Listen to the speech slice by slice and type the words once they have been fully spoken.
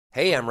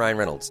Hey, I'm Ryan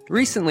Reynolds.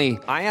 Recently,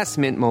 I asked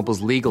Mint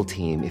Mobile's legal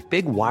team if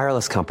big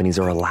wireless companies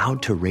are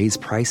allowed to raise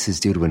prices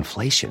due to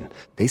inflation.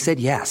 They said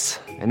yes.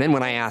 And then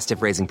when I asked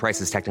if raising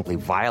prices technically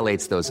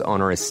violates those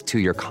onerous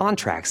two-year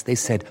contracts, they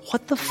said,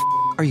 "What the f***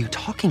 are you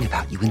talking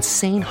about, you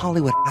insane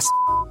Hollywood ass?"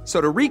 So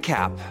to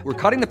recap, we're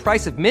cutting the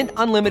price of Mint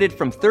Unlimited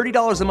from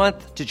 $30 a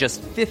month to just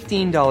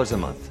 $15 a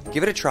month.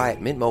 Give it a try at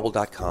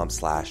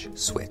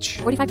mintmobile.com/switch.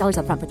 $45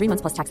 up front for 3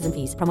 months plus taxes and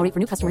fees. Promo rate for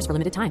new customers for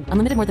limited time.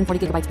 Unlimited more than 40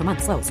 gigabytes per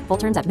month. Slows full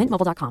terms at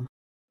mintmobile.com.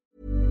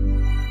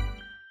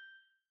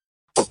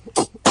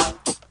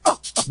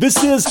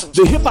 This is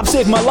the Hip Hop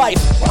Saved My Life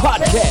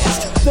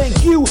podcast.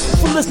 Thank you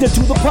for listening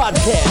to the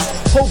podcast.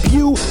 Hope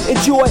you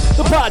enjoy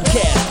the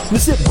podcast. Now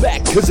sit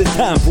back, because it's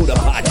time for the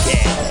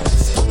podcast.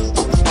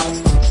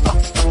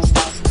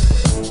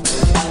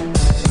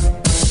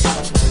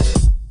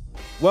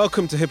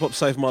 Welcome to Hip Hop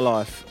Saved My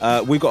Life.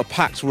 We've got a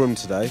packed room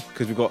today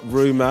because we've got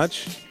Rue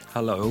Madge.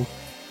 Hello.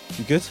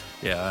 You good?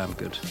 Yeah, I am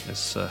good.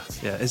 It's a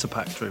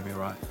packed room, you're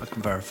right. I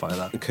can verify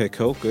that. Okay,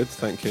 cool, good,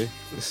 thank you.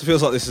 This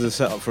feels like this is a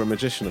setup for a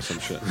magician or some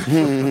shit.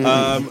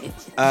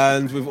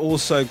 And we've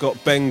also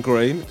got Ben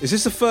Green. Is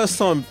this the first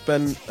time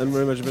Ben and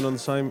Rue Madge have been on the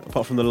same,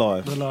 apart from the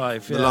live? The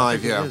live, yeah. The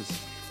live, yeah.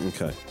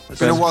 Okay. It's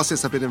been a while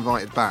since I've been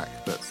invited back,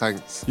 but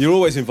thanks. You're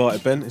always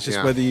invited, Ben. It's just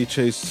Yeah. whether you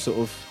choose to sort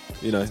of,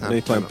 you know, me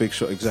playing turn big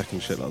shot exec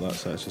and shit like that,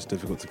 so it's just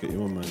difficult to get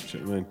you on, mate. Do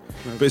you know what I mean?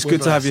 But it's We're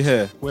good to have you blessed.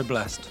 here. We're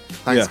blessed.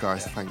 Thanks, Yeah.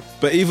 guys. Thanks.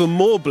 But even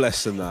more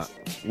blessed than that,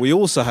 we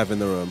also have in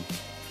the room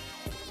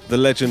the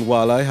legend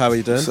Wale. How are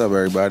you doing? What's up,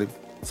 everybody?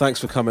 Thanks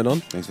for coming on.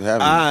 Thanks for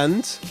having me.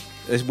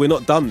 And we're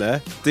not done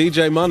there.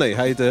 DJ Money,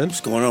 how you doing? What's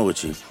going on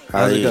with you?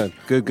 How you doing?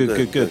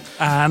 Good.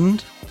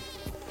 And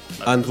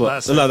And what?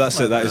 That's No, it. that's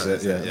it. That is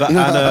it.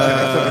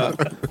 Yeah.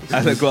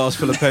 And a glass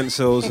full of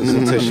pencils and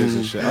some tissues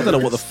and shit. I don't know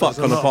what the fuck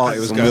kind of party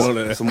was going on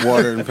in there. Some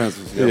water and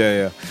pencils.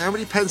 Yeah. How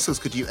many pencils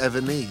could you ever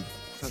need?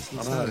 That's I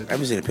insane.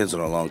 haven't seen a pencil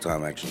in a long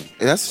time, actually.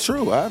 That's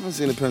true. I haven't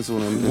seen a pencil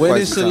in When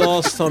quite is the some time.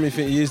 last time you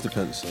think you used a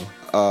pencil?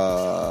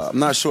 I'm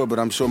not sure, but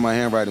I'm sure my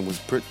handwriting was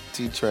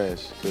pretty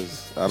trash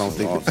because I don't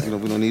think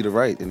we don't need to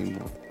write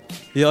anymore.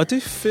 Yeah, I do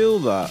feel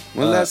that.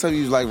 When the last time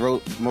you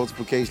wrote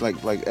multiplication,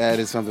 like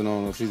added something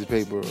on a piece of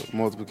paper, or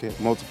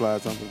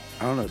multiplied something?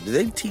 I don't know. Do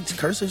they teach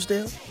cursive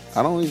still?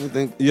 I don't even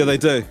think. Yeah, they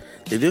do.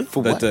 They do?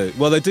 For They what? do.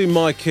 Well, they do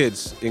my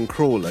kids in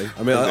Crawley.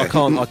 I mean, I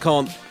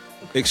can't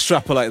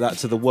extrapolate that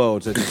to the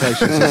world's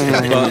education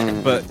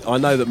system, but I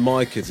know that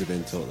my kids have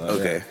been taught that.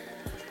 Okay.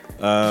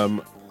 Yeah.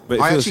 But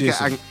it I feels actually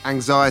useful. get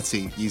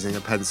anxiety using a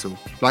pencil.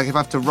 Like if I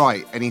have to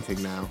write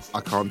anything now,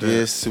 I can't do Yeah,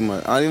 it. it's too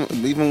much.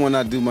 Even when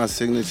I do my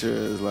signature,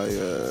 it's like,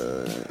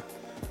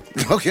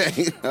 okay,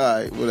 all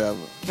right, whatever.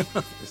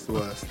 It's the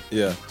worst.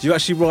 Yeah. Do you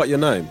actually write your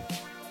name?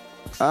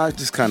 I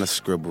just kind of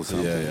scribble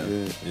something.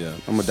 Yeah.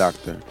 I'm a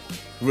doctor.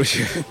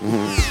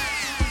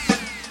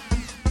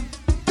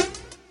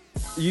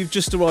 You've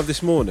just arrived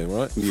this morning,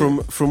 right? Yeah.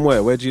 From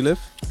where? Where do you live?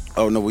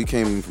 Oh no, we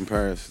came from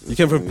Paris. You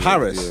came from Yeah,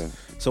 Paris? Yeah.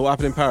 So what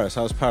happened in Paris?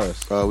 How's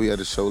Paris? We had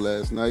a show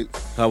last night,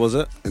 How was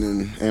it? and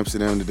then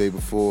Amsterdam the day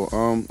before.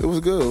 It was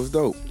good. It was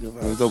dope.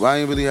 I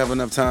didn't really have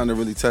enough time to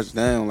really touch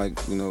down,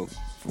 for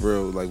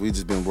real. Like we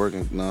just been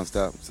working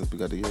nonstop since we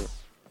got to Europe.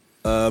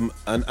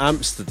 And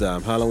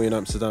Amsterdam. How long were you in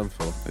Amsterdam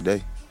for? A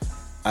day.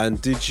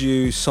 And did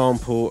you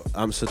sample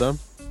Amsterdam?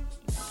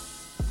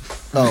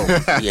 Oh,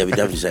 Yeah, we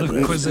definitely said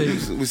that.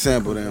 Cuisine. we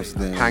sampled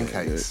Amsterdam.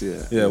 Pancakes.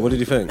 Yeah. Yeah. What did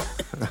you think?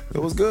 It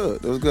was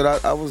good. It was good.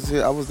 I was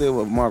there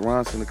with Mark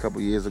Ronson a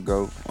couple years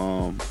ago.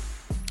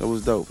 It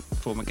was dope.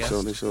 Former guest.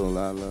 So they showed a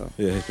lot of love.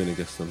 Yeah, he's been a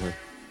guest on here.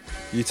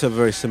 You two have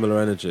very similar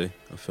energy,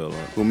 I feel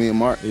like. With me and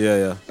Mark?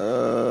 Yeah.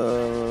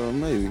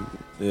 Maybe.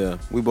 Yeah.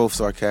 We both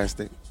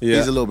sarcastic. Yeah.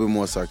 He's a little bit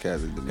more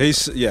sarcastic than me.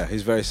 He's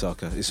very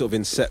sarcastic. He's sort of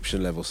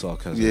Inception level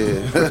sarcasm.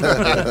 Yeah.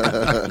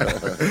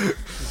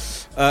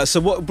 So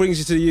what brings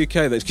you to the UK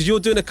then? Because you're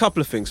doing a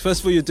couple of things. First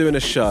of all, you're doing a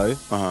show.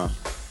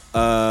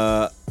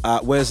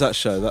 Where's that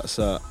show? That's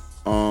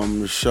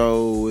The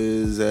show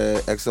is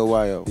at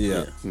XOYO.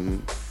 Yeah. Mm-hmm.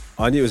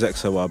 I knew it was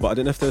XOY, but I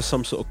didn't know if there was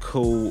some sort of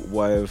cool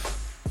way of.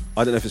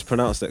 I don't know if it's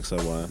pronounced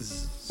XOY.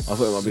 I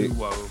thought it might be.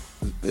 Whoa.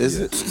 Is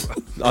it?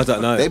 I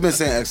don't know. They've been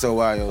saying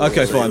XOYO.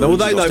 Okay, fine. Well,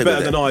 they know Stick with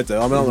better it. than I do.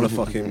 I mean, I'm gonna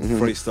fucking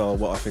freestyle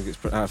what how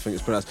I think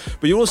it's pronounced.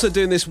 But you're also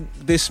doing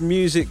this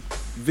music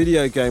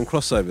video game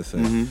crossover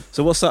thing.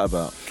 So what's that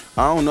about?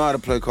 I don't know how to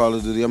play Call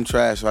of Duty. I'm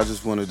trash. So I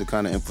just wanted to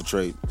kind of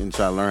infiltrate and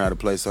try to learn how to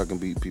play so I can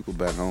beat people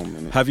back home.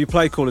 In it. Have you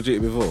played Call of Duty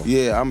before?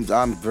 Yeah, I'm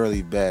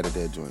really bad at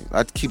that joint.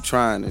 I keep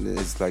trying, and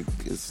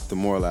it's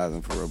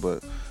demoralizing for real.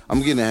 But I'm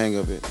getting the hang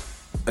of it.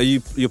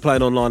 You're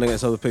playing online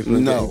against other people?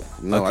 and No,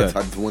 Okay.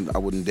 I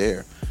wouldn't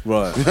dare.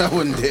 Right. I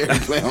wouldn't dare to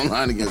play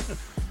online against.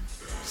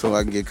 So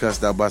I can get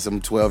cussed out by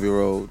some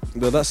 12-year-old.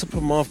 Well, that's the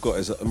problem I've got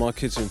is that my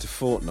kids are into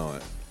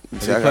Fortnite.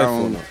 Have See, you I played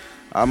don't- Fortnite?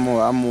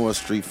 I'm more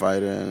Street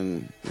Fighter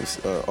and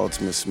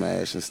Ultimate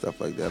Smash and stuff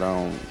like that.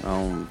 I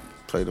don't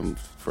play them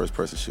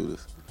first-person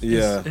shooters.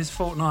 Yeah. Is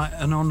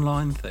Fortnite an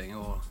online thing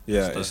or?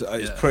 Yeah, just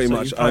it's pretty so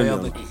much you play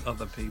only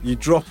other people. You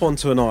drop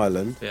onto an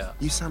island. Yeah.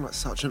 You sound like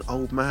such an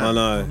old man. I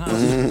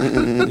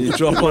know. You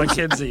drop My on.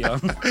 kids are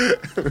young.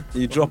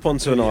 You drop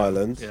onto an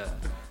island. Yeah.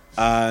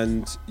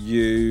 And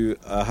you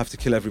have to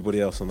kill everybody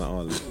else on that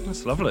island.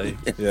 That's lovely.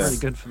 Yeah. Very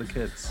good for the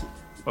kids.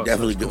 Well,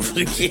 Definitely good for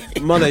the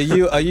kid.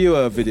 Money, are you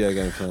a video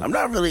game fan? I'm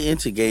not really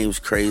into games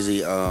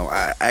crazy.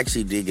 I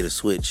actually did get a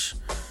Switch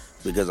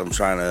because I'm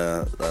trying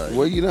to.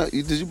 Well,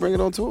 did you bring it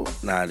on tour?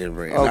 Nah, I didn't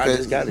bring it. Okay. Nah, I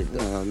just got it.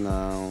 Though.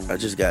 No. I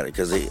just got it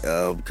because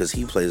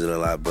he plays it a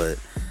lot, but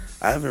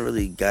I haven't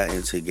really got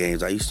into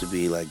games. I used to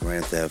be like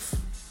Grand Theft,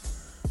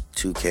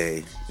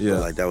 2K. Yeah.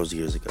 Like that was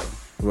years ago.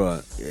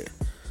 Right. Yeah.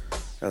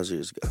 That was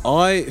years ago.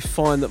 I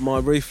find that my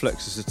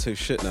reflexes are too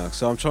shit now.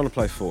 So I'm trying to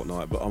play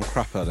Fortnite, but I'm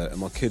crap at it, and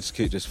my kids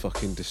keep just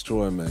fucking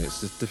destroying me. It's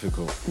just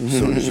difficult. As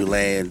soon as you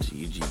land,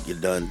 you're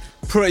done.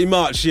 Pretty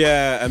much,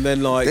 yeah. And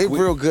then like They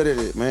real good at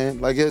it, man.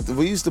 Like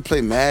we used to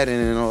play Madden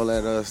and all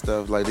that other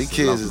stuff. Like these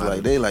kids is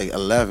like they like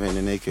 11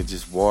 and they could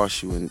just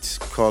wash you in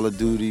Call of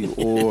Duty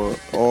or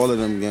all of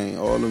them games,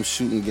 all them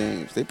shooting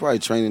games. They probably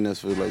training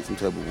us for like some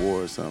type of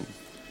war or something.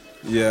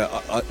 Yeah,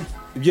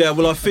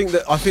 well, I think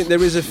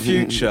there is a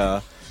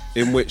future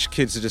in which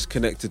kids are just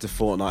connected to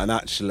Fortnite, and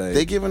actually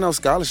they giving out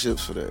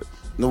scholarships for that.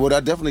 No, what I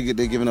definitely get,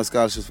 they giving out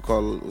scholarships for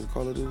Call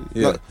of Duty.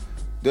 Yeah.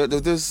 No,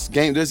 there's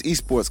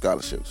esports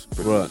scholarships.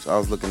 Pretty Right. much. I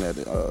was looking at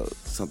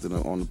something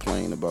on the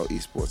plane about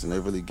esports, and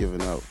they're really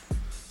giving out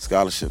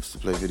scholarships to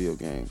play video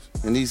games.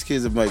 And these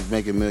kids are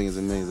making millions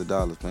and millions of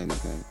dollars playing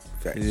this game.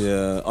 Facts.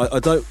 Yeah, I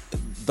don't.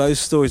 Those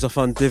stories I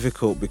find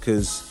difficult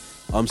because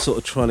I'm sort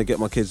of trying to get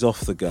my kids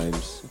off the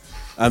games,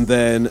 and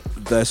then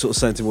they're sort of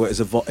saying to me, well,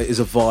 it is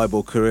a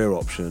viable career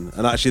option.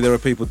 And actually, there are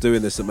people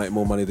doing this that make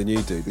more money than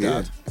you do,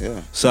 Dad.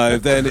 Yeah. So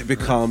then it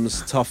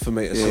becomes tough for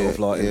me to sort of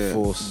like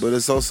enforce. But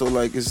it's also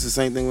like it's the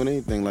same thing with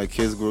anything. Like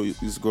kids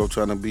used to grow up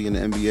trying to be in the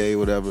NBA or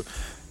whatever.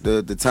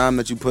 The time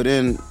that you put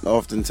in,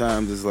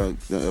 oftentimes is like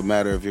a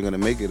matter if you're gonna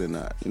make it or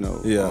not. You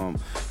know. Yeah.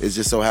 It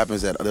just so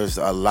happens that there's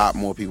a lot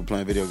more people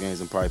playing video games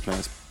than probably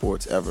playing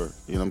sports ever.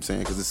 You know what I'm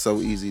saying? Because it's so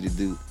easy to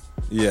do.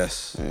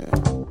 Yes. Yeah.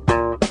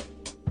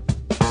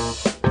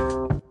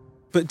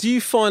 But do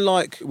you find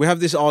like we have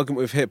this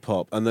argument with hip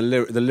hop and the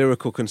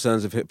lyrical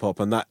concerns of hip hop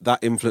and that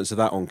influence of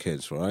that on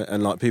kids, right?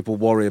 And like people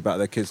worry about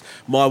their kids.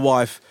 My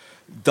wife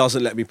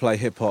doesn't let me play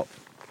hip hop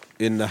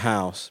in the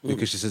house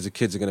because she says the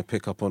kids are going to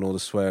pick up on all the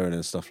swearing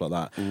and stuff like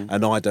that,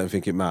 and I don't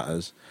think it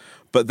matters.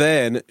 But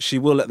then she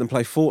will let them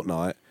play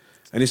Fortnite.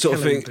 And you sort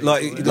of think,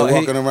 like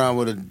walking around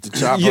with the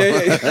chopper.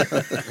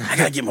 Yeah. I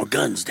gotta get more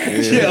guns,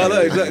 Dad. Yeah, I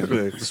know,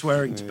 exactly.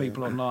 Swearing to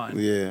people online.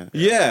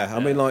 Yeah. I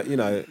mean, like, you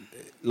know,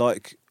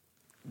 like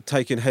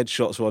taking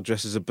headshots while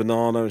dressed as a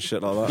banana and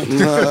shit like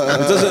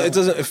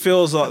that. It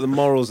feels like the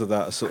morals of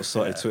that are sort of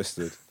slightly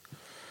twisted.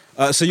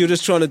 So you're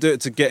just trying to do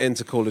it to get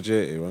into Call of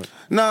Duty, right?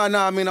 No.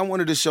 I mean, I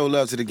wanted to show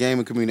love to the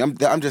gaming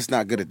community. I'm just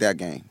not good at that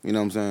game. You know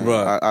what I'm saying?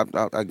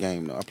 Right. I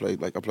game though. I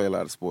play a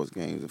lot of sports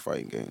games and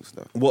fighting games and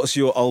stuff. What's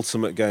your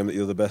ultimate game that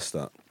you're the best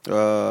at?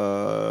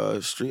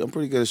 I'm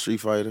pretty good at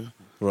Street Fighter.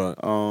 Right.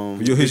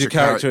 Who's your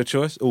character of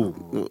choice? Oh,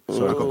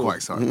 sorry, I got quite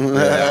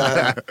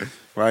excited.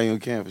 Ryan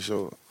Can for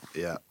sure.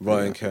 Yeah.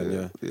 Ryan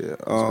Can, yeah.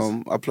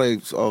 I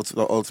played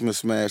Ultimate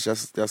Smash.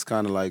 That's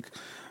kind of like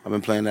I've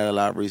been playing that a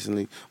lot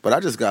recently. But I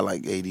just got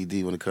like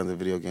ADD when it comes to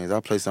video games. I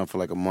play something for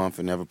like a month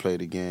and never play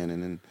it again,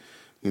 and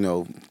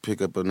then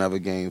pick up another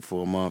game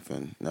for a month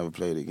and never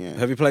play it again.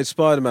 Have you played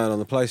Spider-Man on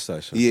the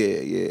PlayStation?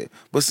 Yeah.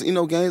 But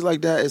games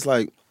like that, it's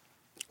like.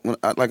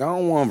 I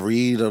don't want to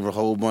read a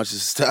whole bunch of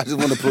stuff. I just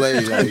want to play.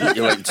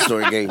 You like the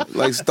story game?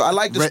 I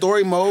like the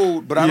story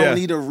mode, but I don't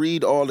need to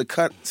read all the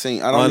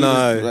cutscenes. I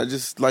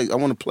know. I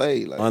want to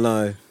play. I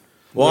know.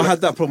 Well, I had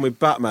that problem with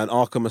Batman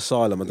Arkham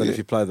Asylum. I don't know if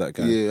you played that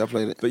game. Yeah, I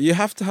played it. But you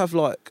have to have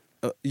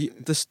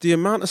the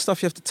amount of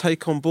stuff you have to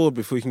take on board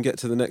before you can get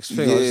to the next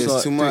thing. Yeah,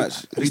 it's too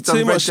much. It's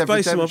too much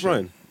space in my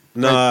brain.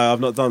 No, I've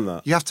not done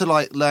that. You have to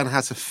learn how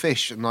to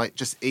fish and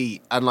just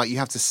eat, and you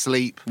have to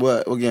sleep.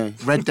 What game?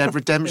 Red Dead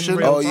Redemption.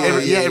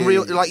 In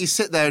real, you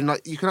sit there and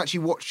you can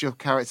actually watch your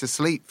character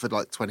sleep for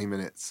 20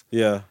 minutes.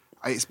 Yeah.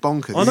 It's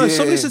bonkers. I know.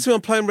 Somebody said to me,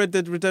 I'm playing Red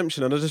Dead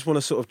Redemption and I just want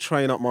to sort of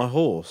train up my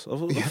horse. I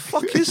thought, what the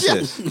fuck is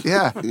this?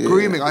 Yeah.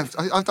 Grooming.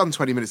 I've done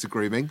 20 minutes of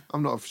grooming.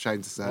 I'm not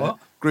ashamed to say it.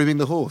 Grooming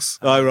the horse.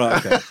 Oh,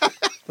 right, okay.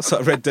 That's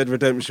like Red Dead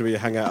Redemption where you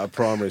hang out at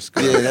primary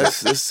school. Yeah,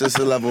 that's just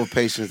a level of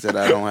patience that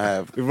I don't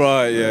have.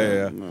 Right,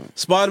 yeah. No.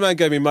 Spider-Man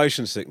gave me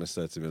motion sickness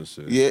there, to be honest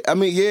with you. Yeah, I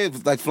mean,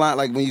 like flying,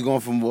 like when you're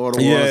going from wall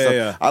to wall and stuff.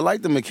 Yeah. I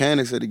like the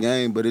mechanics of the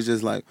game, but it's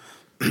just like,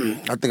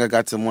 I think I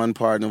got to one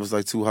part and it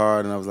was too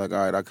hard, and I was like, all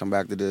right, I'll come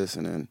back to this,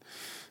 and then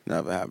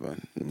never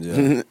happened.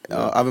 Yeah.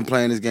 I've been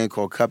playing this game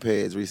called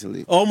Cuphead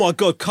recently. Oh my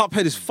God,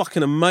 Cuphead is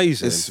fucking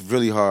amazing. It's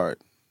really hard.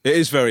 It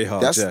is very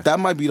hard. That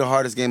might be the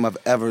hardest game I've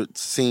ever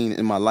seen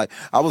in my life.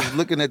 I was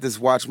looking at this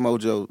Watch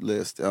Mojo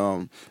list,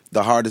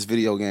 the hardest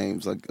video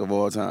games of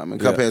all time,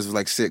 and Cuphead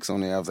was 6 on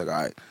there. I was like, all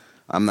right,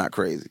 I'm not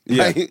crazy.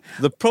 Yeah. Like,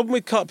 The problem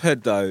with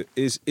Cuphead though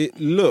is it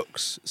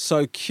looks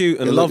so cute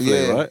and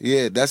lovely, right?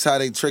 Yeah, that's how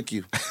they trick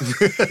you.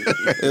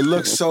 It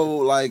looks so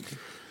like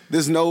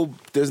there's no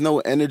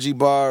energy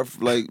bar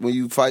like when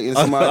you fighting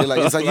somebody. Like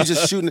it's like you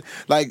just shooting.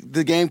 Like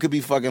the game could be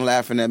fucking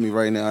laughing at me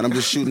right now, and I'm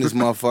just shooting this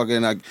motherfucker,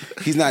 and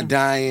he's not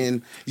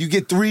dying. You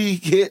get 3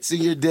 hits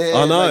and you're dead.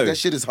 I know. Like, that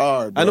shit is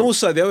hard. Bro. And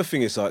also the other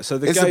thing is like, so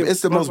the game.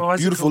 It's the most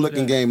beautiful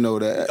looking game though.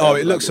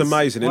 It looks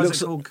amazing. Why It looks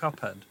is it called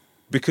Cuphead?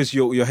 because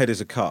your head is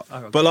a cup. Oh,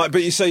 okay. But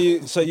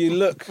you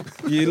look.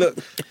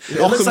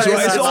 looks like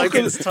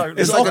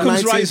It's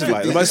Occam's razor,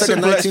 mate. The most It's like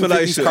a simple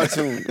 1950s explanation.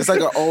 cartoon. It's like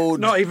an old.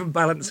 Not even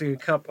balancing a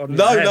cup on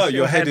No, your head. no,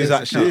 your head is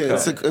actually a a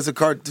cup.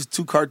 cup. It's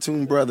 2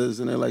 cartoon brothers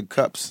and they're like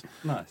cups.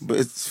 Nice.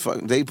 But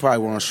they probably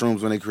were on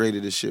shrooms when they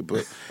created this shit.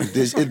 But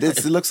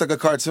it looks like a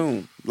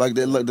cartoon. Like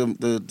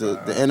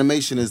the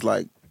animation is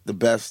like the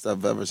best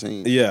I've ever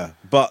seen. Yeah,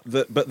 but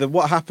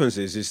what happens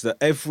is that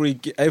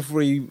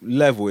every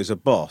level is a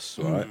boss,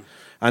 right?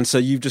 And so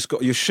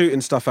you're shooting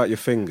stuff out your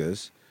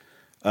fingers,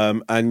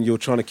 and you're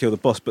trying to kill the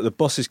boss. But the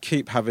bosses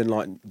keep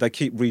they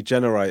keep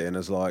regenerating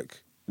as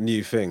like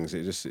new things.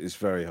 It's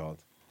very hard.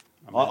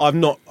 I've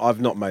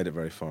not made it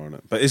very far on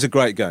it, but it's a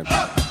great game.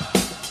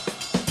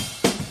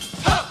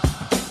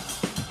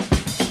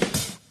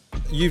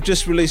 You've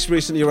just released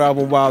recently your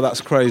album, Wow,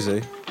 That's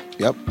Crazy.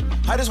 Yep.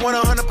 I just want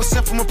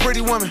 100% from a pretty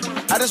woman.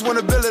 I just want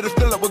a villa to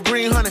fill up with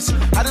green hunnids.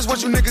 I just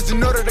want you niggas to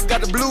know that I got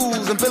the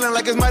blues. I'm feeling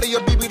like it's mighty or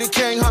BB the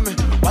King humming.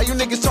 Why you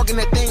niggas talking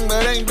that thing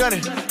but ain't done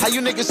it? How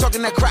you niggas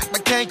talking that crap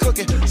but can't cook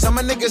it? Some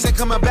of niggas ain't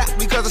coming back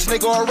because a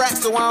snake or a rat,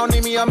 so I don't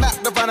need me a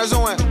map to find a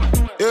zone.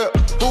 Yeah,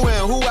 who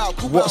in, who out?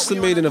 Who What's out?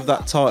 the meaning of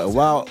that title?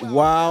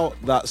 Wow,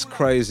 That's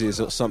Crazy. Is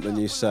it something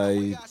you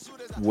say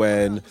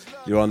when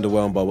you're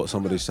underwhelmed by what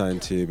somebody's saying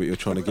to you, but you're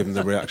trying to give them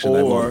the reaction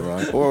they want,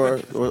 right? Or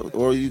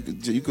you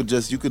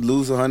could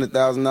lose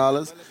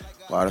 $100,000.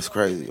 Wow, that's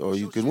crazy. Or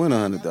you could win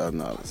 $100,000.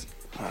 Wow,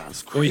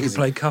 that's crazy. Or you could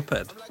play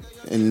Cuphead.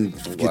 And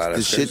get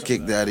the shit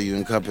kicked out of you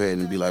in Cuphead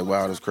and be like,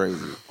 wow, that's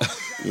crazy.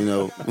 You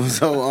know?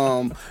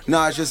 So,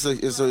 it's just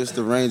it's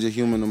the range of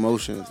human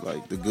emotions,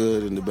 like the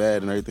good and the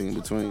bad and everything in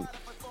between.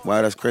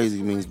 Wow, that's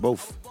crazy means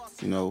both,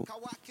 you know,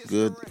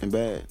 good and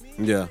bad.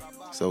 Yeah.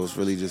 So it's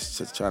really just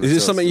trying to. Is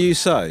it something you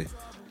say?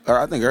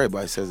 I think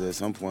everybody says it at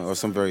some point, or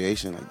some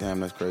variation. Like, damn,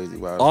 that's crazy.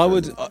 Wow. That's I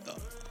crazy.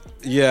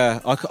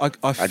 would.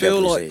 I feel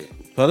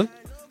like. Pardon?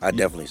 I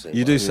definitely say it.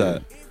 You do say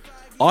it.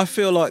 I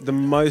feel like the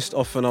most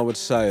often I would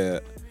say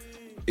it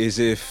is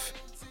if,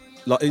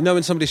 like, you know,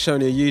 when somebody's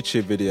showing you a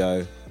YouTube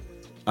video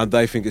and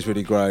they think it's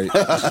really great.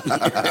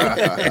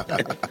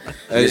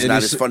 It's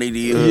not as funny to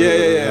you.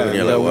 Yeah. And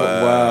you're like,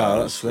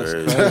 wow, that's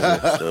crazy.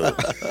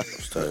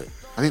 That's tight.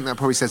 I think that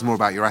probably says more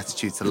about your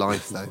attitude to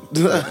life, though,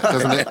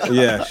 doesn't it?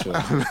 Yeah, sure.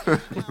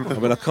 I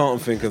mean, I can't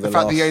think of the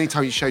fact last. the only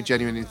time you show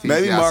genuine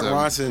enthusiasm. Maybe Mark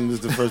Ronson was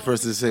the first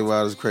person to say,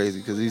 wow, that's crazy,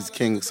 because he's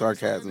king of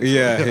sarcasm.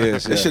 Yeah, he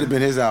is. That should have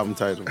been his album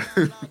title.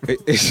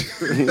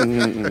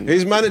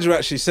 His manager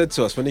actually said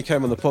to us, when he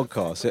came on the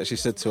podcast, he actually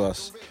said to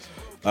us,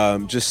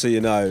 just so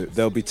you know,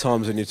 there'll be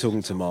times when you're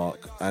talking to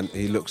Mark and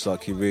he looks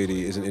like he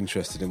really isn't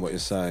interested in what you're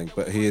saying,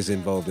 but he is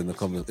involved in the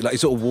conversation. Like, he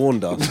sort of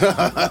warned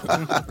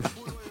us.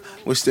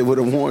 Wish they would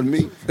have warned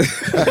me.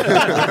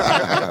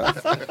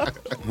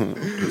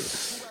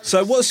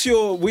 So what's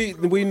your...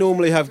 We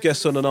normally have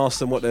guests on and ask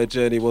them what their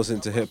journey was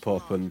into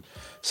hip-hop. And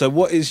so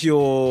what is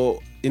your...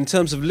 In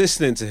terms of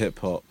listening to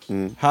hip-hop,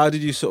 how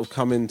did you sort of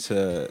come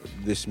into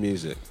this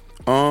music?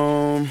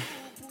 I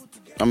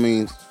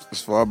mean,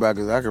 as far back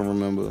as I can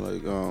remember,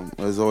 like,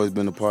 it's always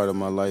been a part of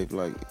my life.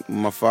 Like,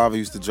 my father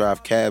used to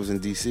drive cabs in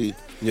D.C.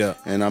 Yeah.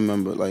 And I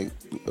remember, like,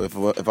 if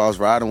I was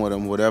riding with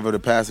him, whatever the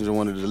passenger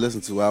wanted to listen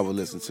to, I would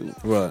listen to.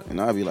 Right. And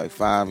I'd be like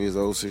 5 years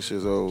old, 6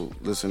 years old,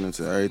 listening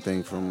to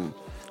everything from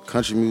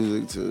country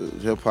music to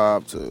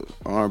hip-hop to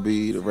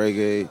R&B to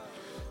reggae.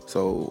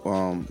 So,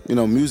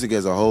 music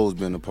as a whole has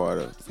been a part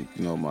of,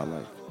 my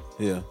life.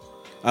 Yeah.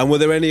 And were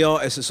there any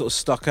artists that sort of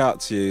stuck out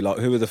to you? Like,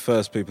 who were the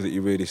first people that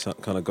you really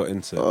kind of got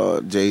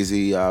into?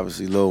 Jay-Z,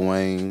 obviously, Lil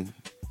Wayne,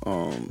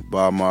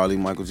 Bob Marley,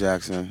 Michael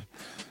Jackson.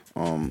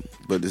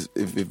 But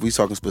if we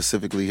talking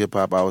specifically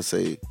hip-hop, I would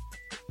say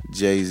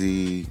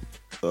Jay-Z,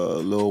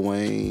 Lil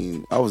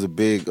Wayne. I was a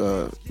big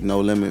No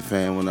Limit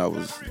fan when I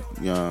was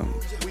young.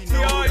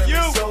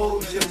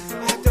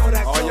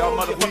 All y'all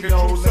motherfucking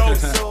true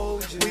soldiers.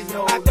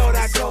 I thought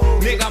I go.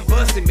 Nigga, I'm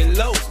busting me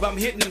lows, but I'm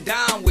hitting them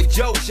down with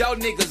jokes. Y'all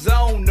niggas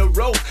on the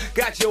road,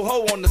 got your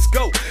hoe on the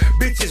scope.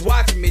 Bitches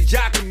watching me,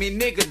 jocking me,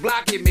 niggas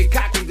blocking me,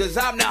 cocking, cause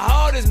I'm the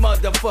hardest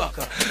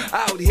motherfucker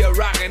out here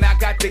rocking. I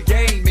got the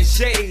game in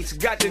shades,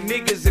 got the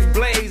niggas in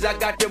blaze. I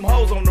got them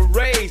hoes on the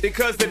raise,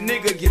 because the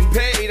nigga getting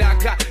paid. I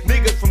got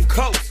niggas from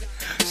coast,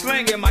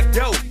 slinging my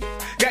dope.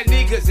 Got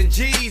niggas and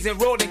G's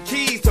and rolling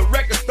keys to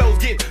record stores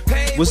get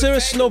paid. Was there a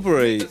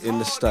snobbery in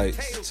the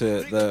States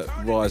to the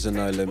rise of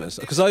No Limits?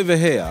 Because over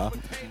here,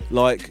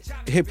 like,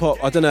 hip-hop,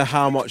 I don't know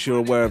how much you're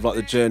aware of, like,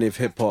 the journey of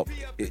hip-hop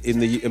in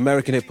the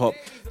American hip-hop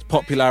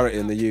popularity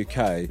in the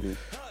UK.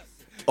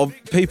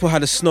 people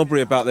had a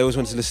snobbery about they always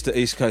wanted to listen to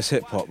East Coast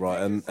hip hop,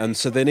 right? And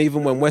so then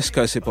even when West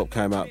Coast hip hop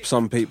came out,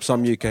 some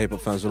UK hip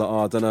hop fans were like,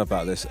 I don't know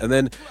about this. And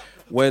then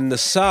when the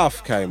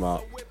South came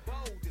up,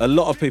 a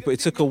lot of people, it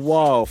took a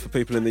while for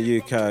people in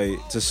the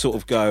UK to sort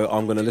of go,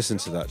 I'm going to listen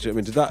to that. Do you know what I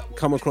mean? Did that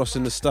come across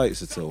in the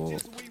States at all?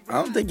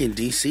 I don't think in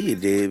DC it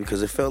did,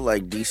 because it felt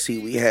like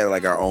DC, we had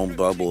like our own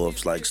bubble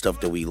of like stuff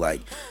that we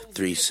like,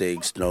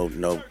 3-6,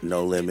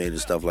 no limit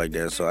and stuff like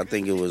that. So I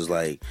think it was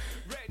like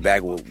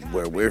back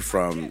where we're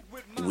from,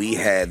 we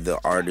had the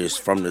artists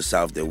from the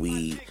South that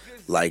we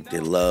liked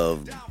and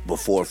loved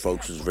before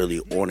folks was really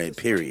on it,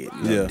 period.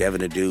 You know,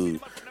 Devin the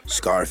Dude,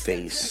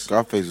 Scarface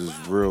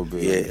was real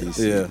big in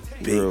DC. Yeah.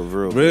 Big.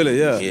 Real really,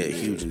 yeah. Yeah,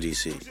 huge in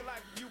DC.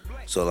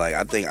 So like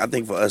I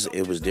think for us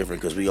it was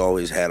different because we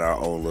always had our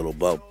own little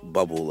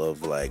bubble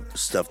of like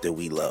stuff that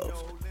we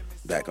loved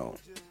back home.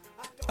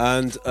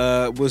 And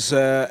was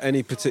there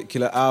any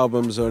particular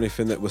albums or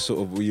anything that were sort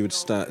of you would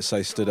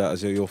say stood out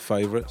as your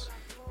favourites?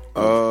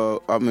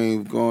 I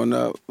mean, growing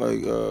up, like,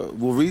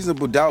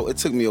 Reasonable Doubt, it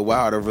took me a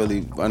while to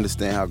really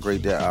understand how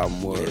great that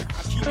album was.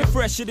 Keep it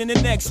fresher than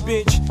the next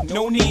bitch.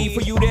 No need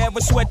for you to ever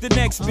sweat the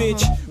next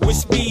bitch. With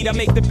speed, I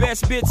make the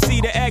best bitch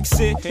see the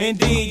exit.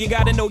 Indeed, you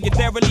gotta know you're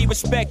thoroughly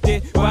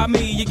respected. By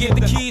me, you get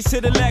the keys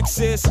to the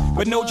Lexus.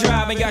 But no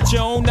driving, got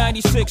your own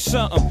 96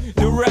 something.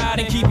 The ride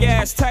and keep your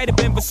ass tight up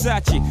in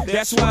Versace.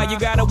 That's why you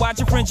gotta watch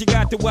your friends, you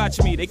got to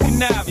watch me. They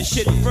connive and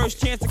shit the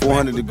first chance to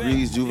 400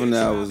 Degrees,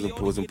 Juvenile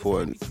was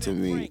important to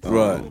me.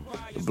 Right.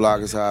 The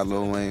Block is Hot,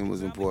 Lil Wayne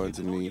was important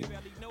to me.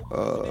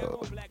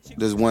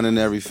 There's One in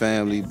Every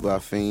Family by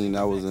Fiend,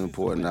 that was an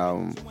important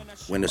album.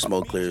 When the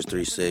Smoke Clears,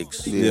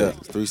 3-6. Yeah,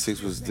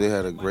 3-6 they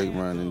had a great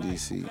run in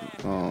DC.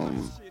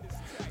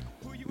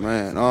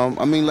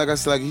 I mean, like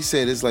he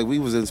said, it's like we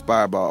was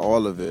inspired by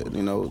all of it.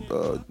 You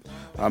know,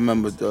 I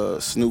remember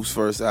Snoop's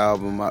first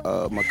album.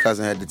 My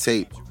cousin had the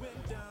tape,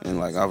 and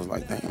like I was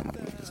like, damn, like,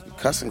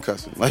 cussing,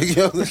 like, you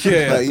know, like, you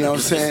know what I'm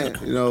saying,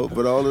 you know.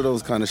 But all of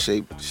those kind of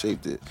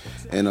shaped it,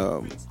 and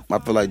I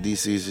feel like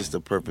DC is just a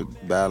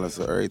perfect balance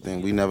of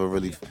everything. We never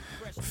really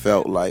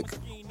felt like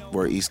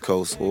we're East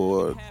Coast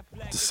or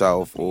the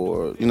South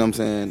or, you know what I'm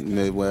saying,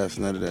 Midwest,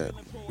 none of that.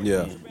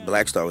 Yeah.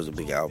 Black Star was a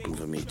big album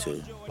for me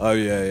too. Oh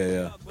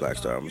yeah. Black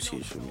Star was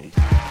huge for me.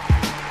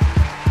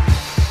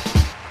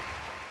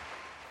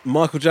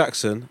 Michael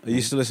Jackson. Are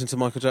you still listening to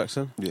Michael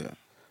Jackson? Yeah.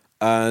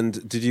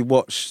 And did you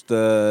watch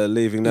the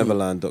Leaving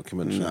Neverland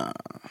documentary? Nah.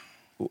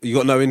 You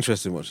got no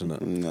interest in watching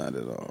that? Not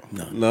at all.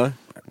 No?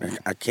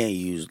 I can't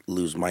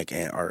lose Mike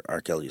and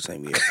R. Kelly the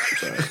same year.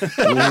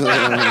 I'm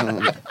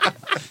sorry.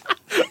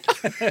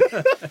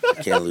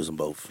 Can't lose them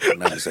both.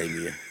 Not the same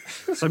year.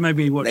 So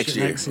maybe watch next it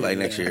year. next year. Like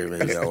next year,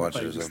 maybe I'll watch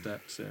it or something.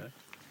 Steps, yeah.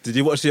 Did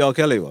you watch the R.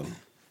 Kelly one?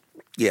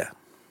 Yeah.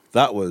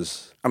 That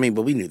was... I mean,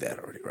 but we knew that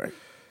already, right?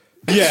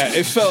 Yeah,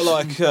 it felt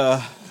like...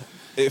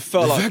 The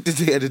fact that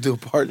they had to do a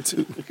part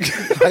 2.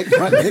 Like,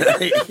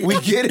 we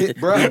get it,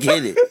 bro. We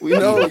get it. We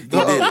know. We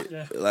did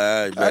it.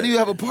 Like, how do you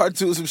have a part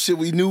 2 of some shit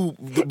we knew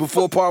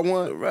before part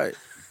 1? Right.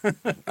 I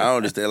don't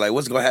understand. Like,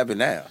 what's going to happen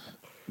now?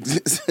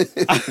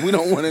 We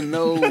don't want to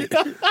know.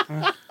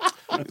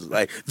 It's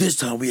like, this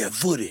time we have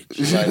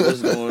footage. Like,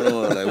 what's going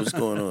on? Like, what's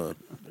going on?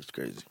 It's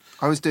crazy.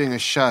 I was doing a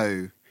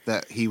show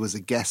that he was a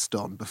guest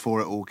on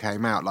before it all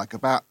came out, like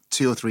about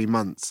 2 or 3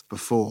 months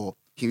before.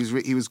 He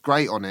was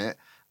great on it.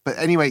 But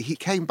anyway, he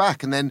came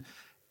back and then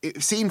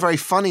it seemed very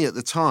funny at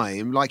the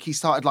time. Like he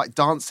started like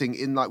dancing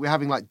in like, we're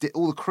having like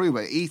all the crew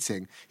were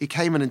eating. He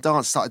came in and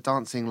started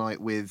dancing like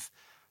with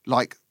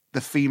like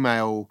the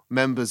female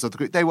members of the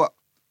group. They were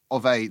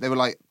of age, they were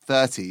like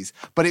 30s.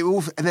 But it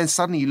all, and then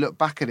suddenly you look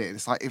back at it and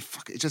it's like,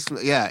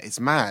 it's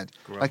mad.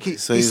 Like he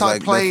started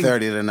like, playing. They're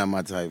 30, they're not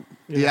my type.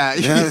 Yeah.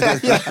 He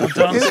had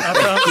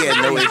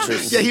no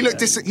interest. Yeah, he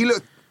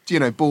looked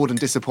bored and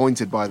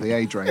disappointed by the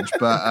age range,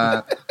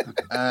 but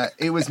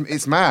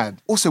it's mad.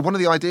 Also, one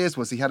of the ideas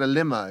was he had a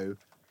limo,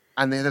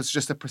 and there was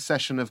just a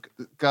procession of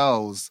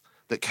girls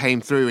that came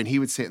through, and he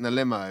would sit in the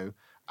limo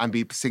and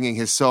be singing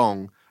his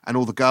song, and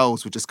all the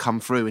girls would just come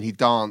through, and he'd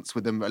dance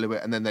with them a little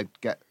bit, and then they'd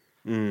get.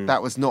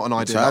 That was not an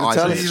idea. You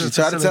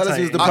tried to tell us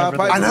he was the Pied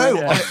Piper. I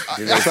know.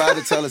 Yeah. Tried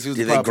to tell us he was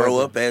the Pied Piper. Did they grow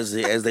up as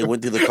they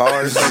went through the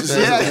cars?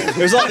 Yeah.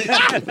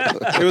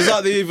 It was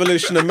like the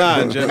evolution of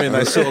man. Do you know what I mean?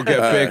 They sort of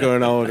get bigger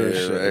and older and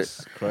shit. Right.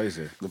 It's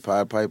crazy. The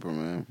Pied Piper,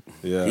 man.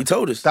 Yeah. He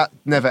told us. That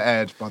never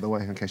aired, by the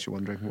way, in case you're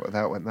wondering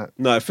how it went. That.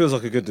 No, it feels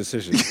like a good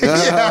decision.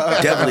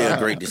 Definitely a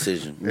great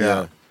decision.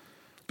 Yeah.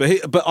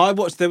 But I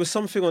watched, there was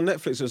something on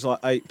Netflix that was like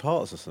 8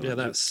 parts or something.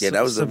 Yeah,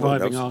 that was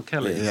Surviving R.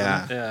 Kelly.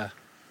 Yeah.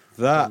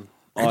 That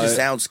just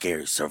sounds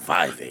scary,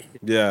 surviving.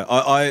 Yeah,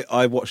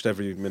 I watched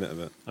every minute of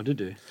it. Oh, did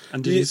you?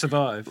 And did you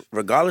survive?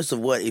 Regardless of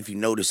what, if you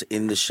notice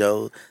in the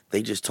show,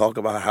 they just talk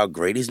about how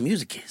great his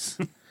music is.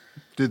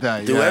 Did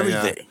they? Do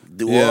everything.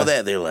 Do all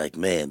that. They're like,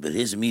 man, but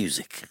his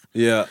music.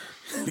 Yeah.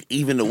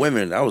 Even the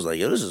women, I was like,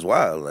 yo, this is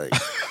wild. Like,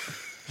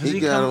 he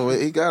got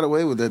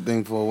away with that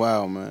thing for a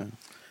while, man.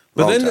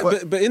 But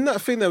in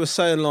that thing they were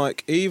saying,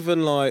 like,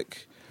 even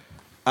like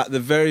at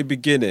the very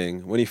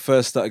beginning, when he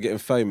first started getting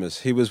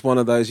famous, he was one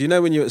of those, you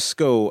know, when you're at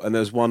school and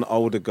there's one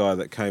older guy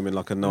that came in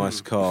like a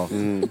nice car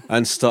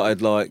and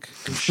started like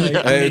turn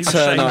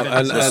up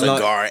and a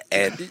cigar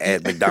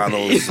at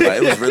McDonald's.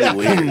 Like, it was really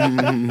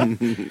weird.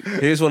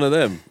 He was one of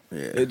them. Yeah.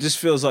 It just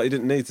feels like he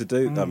didn't need to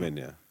do. I mean,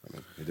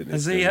 he didn't.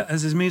 Has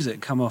his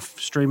music come off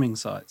streaming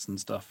sites and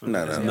stuff?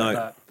 No.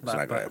 No.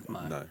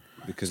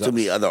 Because too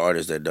many other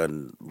artists that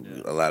done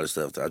a lot of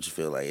stuff. I just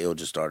feel like it'll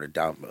just start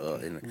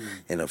an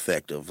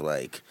effect of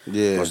like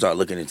gonna start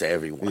looking into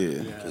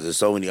everyone because there's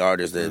so many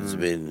artists that's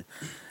been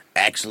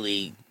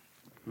actually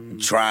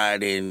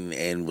tried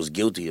and was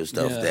guilty of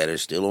stuff that are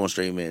still on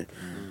streaming.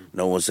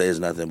 No one says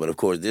nothing, but of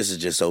course this is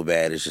just so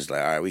bad. It's just like,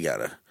 all right, we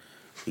gotta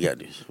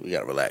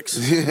relax.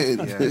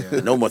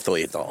 No more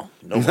Thoyathon.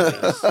 No more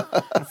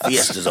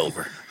Fiesta's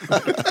over.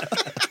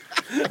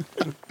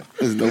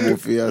 There's no more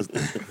Fiesta.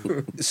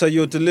 So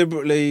you're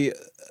deliberately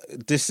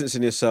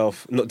distancing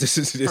yourself, not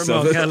distancing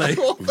yourself. From R. Kelly.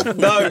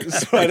 No,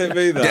 sorry, I didn't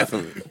mean that.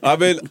 Definitely. I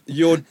mean,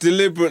 you're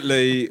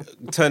deliberately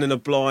turning a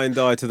blind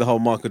eye to the whole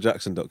Michael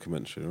Jackson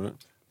documentary, right?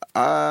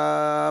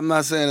 I'm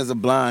not saying it's a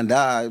blind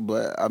eye,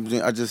 but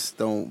I just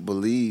don't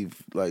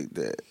believe like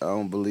that. I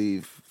don't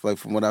believe, like,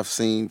 from what I've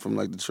seen from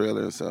like the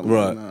trailer and stuff.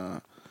 Right.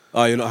 Nah.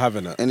 Oh, you're not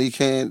having it. And he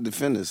can't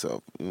defend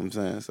himself. You know what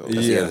I'm saying? So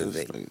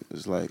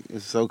it's like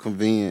it's so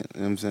convenient.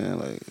 You know what I'm saying?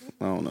 Like,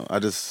 I don't know.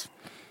 I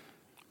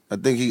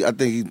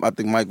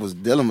think Mike was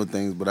dealing with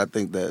things, but I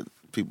think that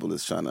people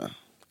is trying to.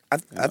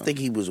 I think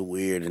he was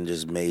weird and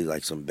just made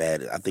like some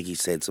bad. I think he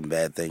said some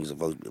bad things and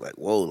folks be like,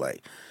 "Whoa!"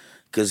 Like,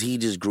 because he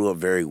just grew up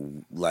very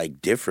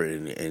like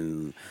different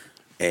and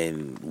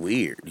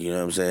weird. You know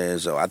what I'm saying?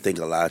 So I think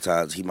a lot of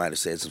times he might have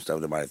said some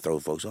stuff that might throw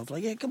folks off.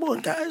 Like, "Yeah, come on,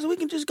 guys, we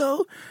can just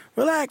go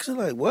relax." And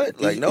like,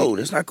 what? Like, no,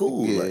 that's not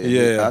cool. I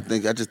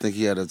just think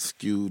he had a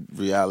skewed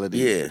reality.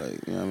 Yeah,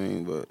 like, you know what I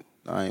mean. But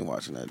I ain't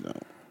watching that. No.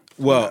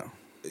 Well,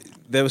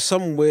 there was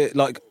some weird.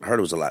 Like, I heard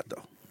it was a lot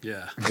though.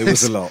 Yeah, it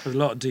was a lot. A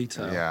lot of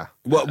detail. Yeah.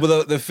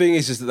 Well, the thing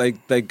is that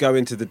they go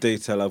into the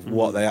detail of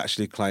what they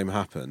actually claim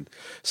happened.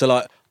 So,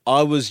 like,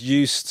 I was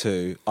used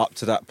to, up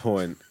to that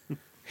point,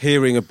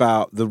 hearing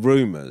about the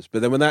rumours,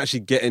 but then when they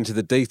actually get into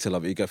the detail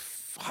of it, you go,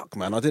 fuck,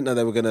 man, I didn't know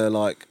they were going to,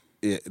 like,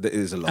 it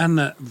is a lot. And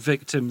that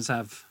victims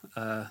have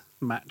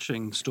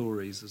matching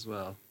stories as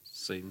well,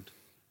 seemed.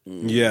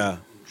 Yeah.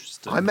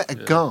 I met a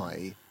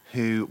guy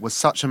who was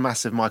such a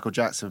massive Michael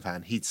Jackson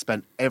fan, he'd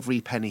spent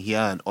every penny he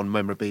earned on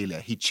memorabilia.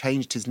 He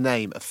changed his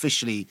name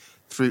officially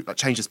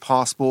changed his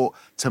passport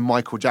to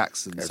Michael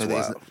Jackson. That's so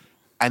wild.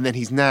 And then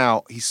he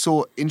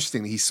saw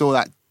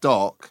that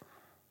doc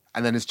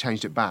and then has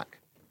changed it back.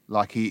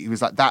 Like he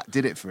was like, that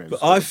did it for him.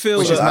 But I feel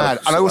which is mad.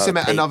 And I also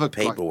met another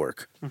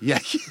paperwork. Yeah.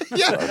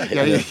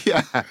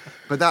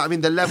 But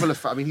the level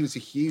of, he was a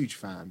huge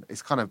fan.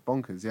 It's kind of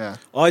bonkers, yeah.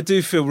 I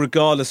do feel,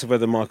 regardless of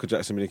whether Michael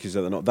Jackson is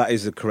or not, that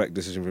is the correct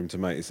decision for him to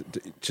make, is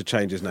to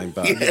change his name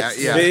back.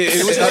 Yeah.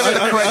 It was never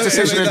the correct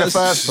decision in the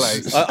first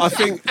place. I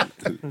think,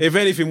 if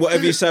anything,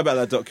 whatever you say about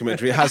that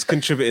documentary, it has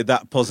contributed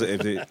that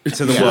positively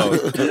to the world.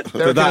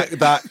 But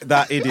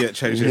that idiot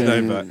changed his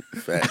name back.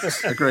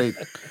 Facts. Agreed.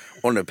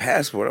 On the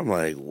passport, I'm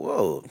like,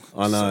 whoa.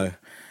 I know.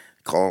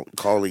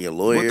 Calling your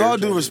lawyer. With all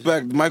due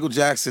respect, Michael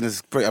Jackson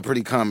is a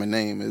pretty common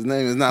name. His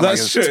name is not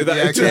That's like true.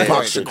 That's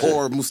Tupac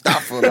Shakur,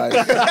 Mustafa. Like, you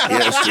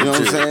know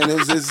what I'm saying?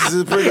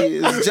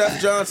 It's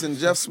Jeff Johnson,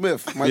 Jeff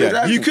Smith, Michael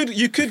Jackson.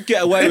 You could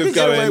get away with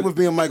get away with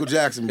being Michael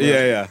Jackson, bro.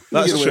 Yeah.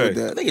 That's true.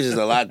 I think it's just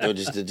a lot though,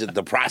 just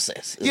the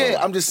process. Yeah,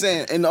 I'm just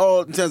saying, in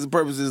all intents and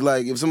purposes,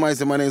 like if somebody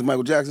said my name is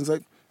Michael Jackson, it's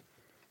like,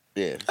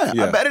 I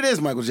bet it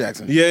is Michael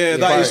Jackson. Yeah,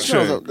 that is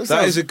true.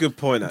 That is a good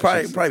point,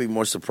 actually. Probably be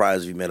more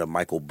surprised if you met a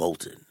Michael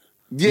Bolton.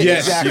 Yeah,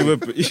 yes, exactly. You would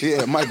be.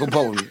 Yeah, Michael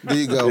Bolton. There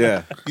you go.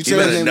 Yeah. You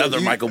met another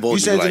Michael Bolton.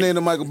 You changed your name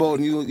to Michael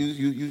Bolton.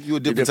 You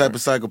a different type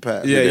of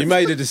psychopath. Yeah, you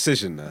made a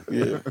decision there.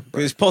 Yeah.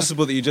 It's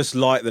possible that you just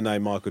like the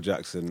name Michael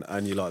Jackson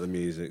and you like the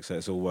music, so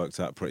it's all worked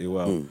out pretty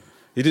well.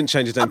 He didn't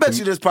change his name. I bet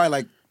you there's probably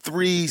like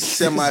 3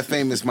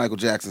 semi-famous Michael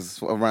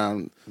Jacksons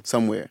around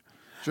somewhere.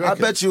 I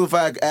bet you if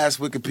I ask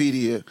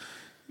Wikipedia,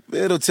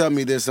 it'll tell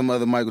me there's some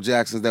other Michael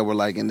Jacksons that were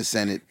like in the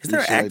Senate. Is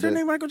there an actor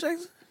named Michael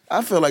Jackson?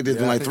 I feel like there's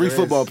been like 3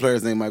 football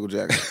players named Michael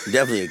Jackson.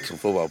 Definitely some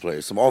football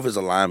players. Some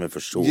offensive linemen for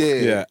sure.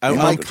 Yeah.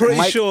 And I'm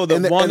pretty sure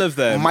that one of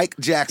them... Mike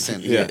Jackson.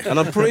 Yeah. And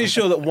I'm pretty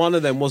sure that one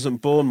of them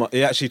wasn't born...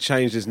 He actually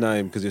changed his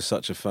name because he's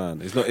such a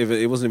fan.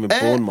 He wasn't even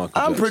born Michael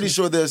Jackson. I'm pretty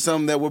sure there's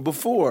some that were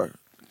before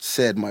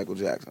said Michael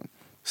Jackson.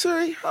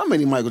 Siri, how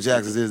many Michael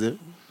Jacksons is there?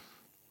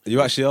 Are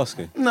you actually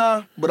asking?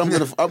 Nah, but I'm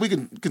gonna. We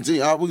can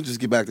continue. We can just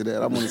get back to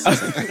that. I want to see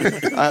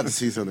something. I have to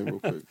see something real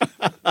quick.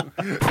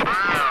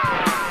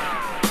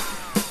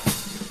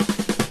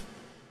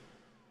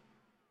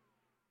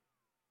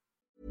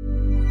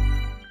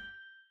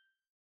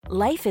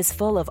 Life is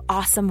full of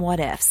awesome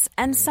what-ifs,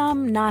 and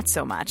some not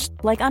so much,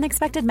 like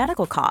unexpected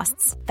medical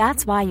costs.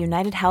 That's why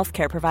United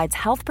Healthcare provides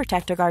Health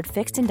Protector Guard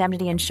fixed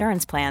indemnity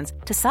insurance plans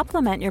to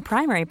supplement your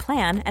primary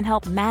plan and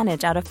help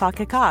manage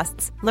out-of-pocket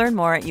costs. Learn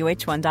more at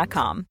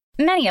uh1.com.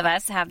 Many of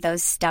us have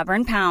those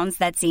stubborn pounds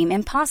that seem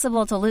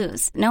impossible to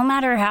lose, no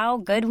matter how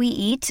good we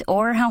eat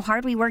or how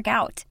hard we work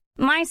out.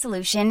 My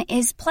solution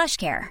is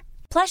PlushCare.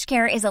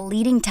 PlushCare is a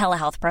leading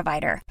telehealth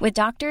provider with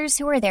doctors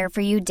who are there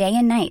for you day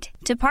and night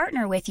to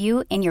partner with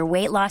you in your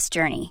weight loss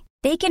journey.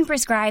 They can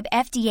prescribe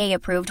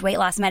FDA-approved weight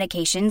loss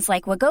medications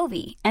like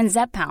Wegovy and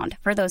Zepbound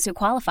for those who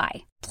qualify.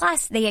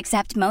 Plus, they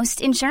accept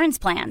most insurance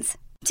plans.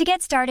 To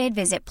get started,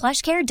 visit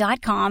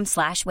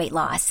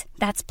plushcare.com/weightloss.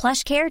 That's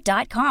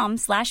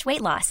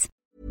plushcare.com/weightloss.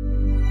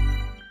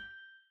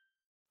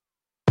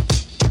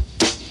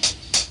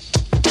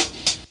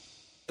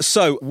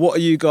 So, what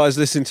are you guys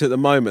listening to at the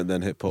moment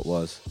then,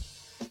 hip-hop-wise?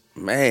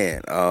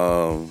 Man,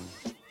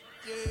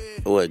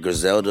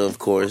 Griselda, of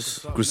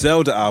course.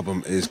 Griselda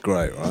album is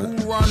great, right?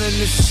 Running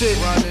this shit,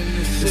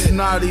 it's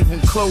not even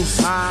close.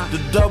 The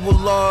double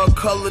R,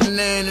 Color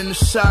Nan, and the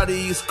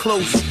shotty is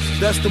close.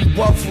 That's the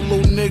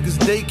Buffalo niggas,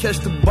 they catch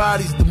the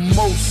bodies the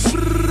most.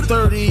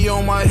 30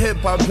 on my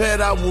hip, I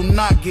bet I will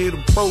not get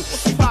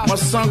approached. My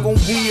son gon'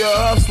 be a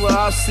hustler,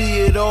 I see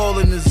it all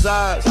in his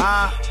eyes.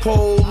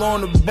 Pole on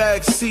the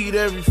back seat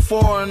every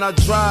foreign I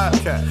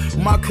drive.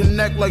 My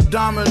connect like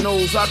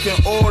dominoes, I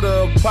can order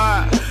a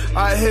pie.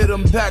 I hit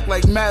them back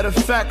like matter of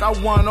fact, I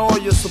want all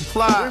your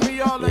supply.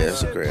 Yeah,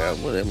 it's a great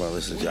album. What am I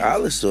listening to?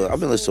 I've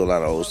been listening to a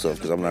lot of old stuff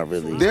because I'm not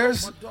really.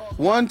 There's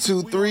 1,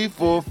 2, 3,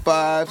 4,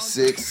 5,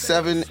 6,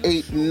 7,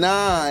 8,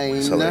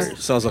 9.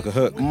 Sounds like a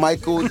hook.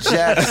 Michael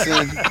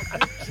Jackson.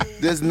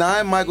 There's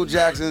 9 Michael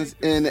Jacksons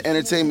in the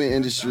entertainment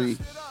industry.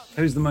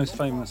 Who's the most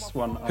famous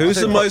one?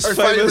 Who's the most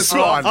famous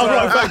one? Oh,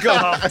 right, thank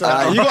God.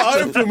 You got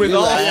to open with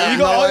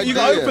after. You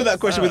got to open that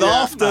question with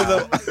after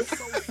the.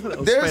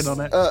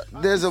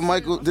 There's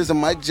a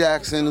Mike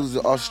Jackson who's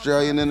an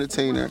Australian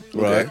entertainer.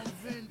 Right.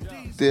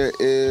 There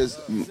is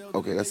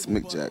that's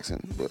Mick Jackson,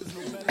 but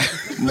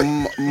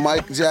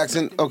Mike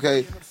Jackson.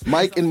 Okay,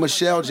 Mike and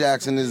Michelle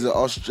Jackson is an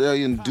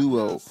Australian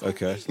duo.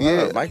 Okay.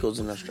 Yeah, Michael's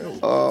in Australia.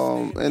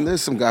 And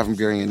there's some guy from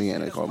Gary,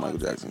 Indiana called Michael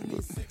Jackson,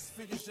 but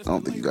I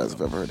don't think you guys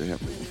have ever heard of him.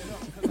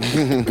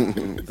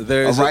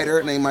 There's a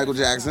writer named Michael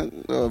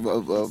Jackson,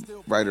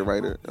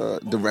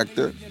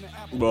 director.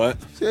 Right.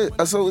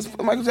 Yeah, so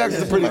Michael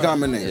Jackson's a pretty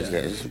common name. Yeah,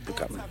 it's a pretty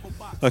common.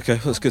 Okay,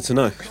 that's good to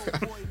know.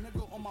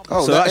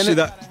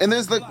 And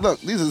there's look,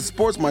 these are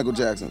sports Michael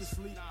Jacksons.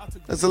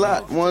 That's a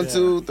lot. 1,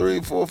 2,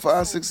 3, 4,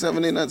 5, 6,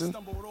 7, 8, 9, 10.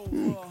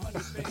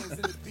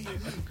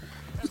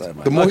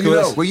 The more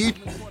you know.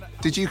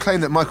 Did you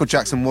claim that Michael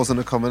Jackson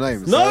wasn't a common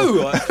name?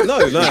 No. I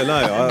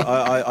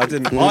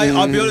didn't.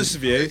 I'll be honest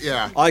with you.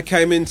 Yeah. I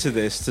came into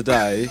this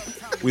today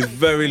with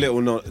very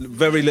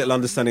little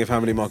understanding of how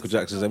many Michael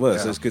Jacksons there were.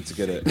 So it's good to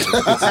get it.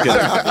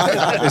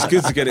 It's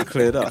good to get it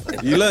cleared up.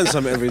 You learn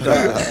something every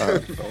day.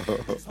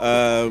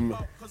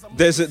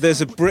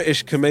 There's a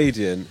British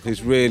comedian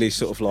who's really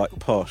sort of like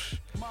posh.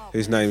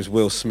 His name's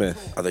Will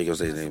Smith. I think you'll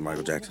say his name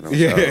Michael Jackson.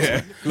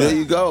 Yeah. There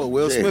you go.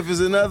 Will Smith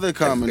is another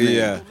common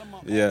name.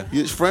 Yeah.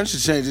 French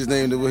should change his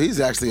name to Will. He's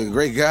actually a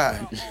great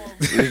guy.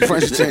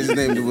 French should change his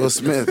name to Will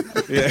Smith.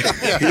 Yeah.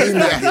 He's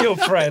not your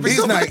friend.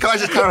 Can I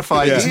just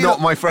clarify? He's not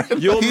my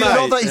friend. Your mate.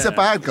 Not that he's a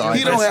bad guy.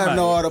 He don't have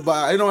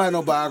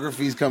no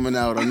biographies coming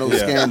out or no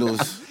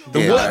scandals.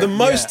 The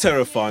most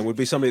terrifying would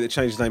be somebody that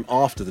changed his name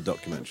after the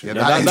documentary. Yeah,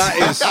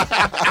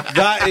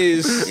 that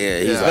is. Yeah,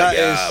 he's like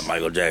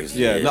Michael Jackson.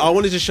 Yeah, no, I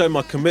wanted to show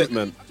my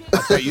commitment.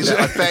 I bet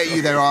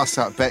you there are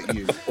some. I bet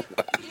you.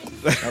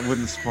 That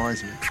wouldn't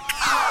surprise me.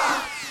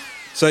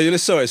 So you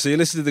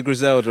listen to the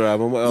Griselda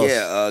album. What else?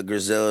 Yeah,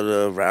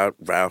 Griselda,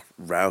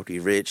 Rowdy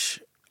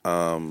Rich.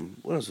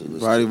 What else is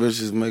this? Roddy Rich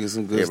is making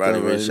some good stuff.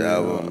 Roddy Rich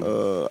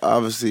album.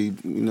 Obviously,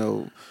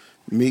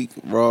 Meek,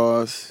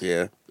 Ross.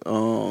 Yeah.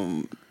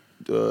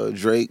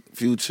 Drake,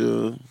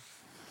 Future.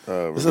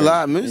 There's a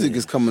lot of music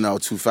is coming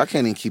out too. I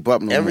can't even keep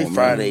up no more. Every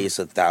Friday it's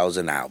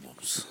 1,000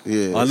 albums.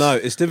 Yeah, I know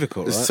it's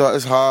difficult. It's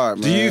hard, hard.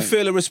 Man. Do you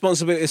feel a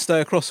responsibility to stay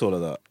across all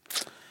of that?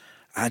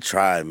 I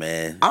try,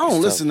 man. I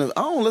don't listen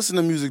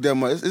to music that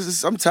much. It's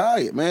just, I'm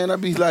tired, man. I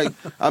be like,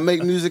 I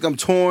make music, I'm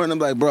torn. I'm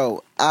like,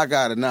 bro, I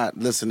gotta not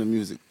listen to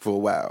music for a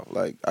while.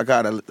 Like, I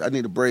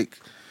need a break.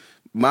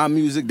 My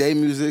music, their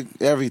music,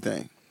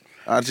 everything.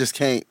 I just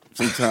can't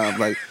sometimes.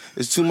 Like,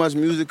 it's too much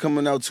music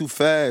coming out too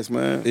fast,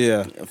 man.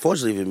 Yeah.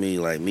 Unfortunately for me,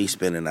 like me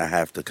spinning, I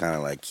have to kind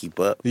of like keep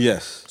up.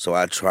 Yes. So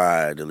I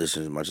try to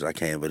listen as much as I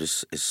can, but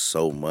it's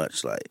so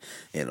much like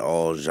in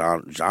all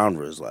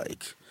genres,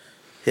 like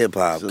hip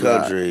hop,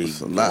 country,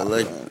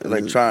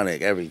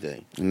 electronic,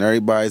 everything. And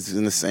everybody's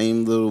in the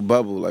same little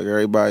bubble. Like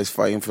everybody's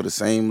fighting for the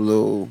same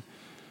little,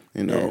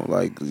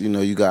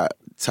 you got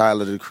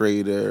Tyler the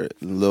Creator,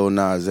 Lil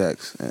Nas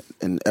X,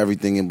 and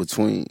everything in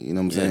between. You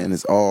know what I'm saying? And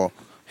it's all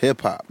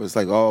hip hop. It's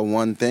like all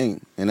one thing,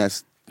 and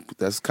that's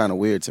kind of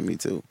weird to me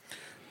too.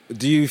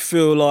 Do you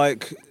feel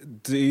like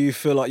you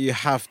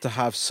have to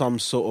have some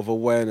sort of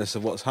awareness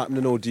of what's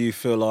happening, or do you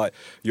feel like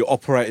you're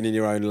operating in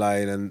your own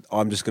lane and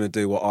I'm just going to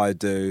do what I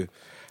do?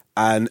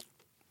 And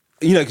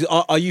You know, 'cause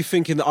are you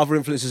thinking that other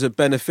influences are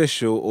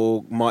beneficial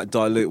or might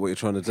dilute what you're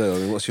trying to do? I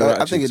mean, what's your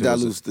attitude? I think it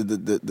towards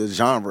dilutes the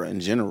genre in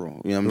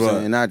general. You know what I'm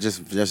saying? Not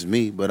just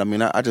me, but I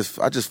mean, I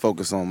just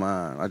focus on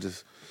mine. I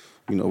just,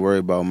 worry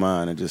about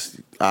mine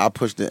and I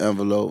push the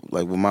envelope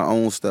like with my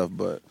own stuff,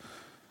 but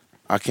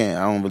I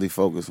don't really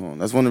focus on.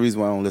 That's one of the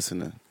reasons why I don't listen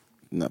to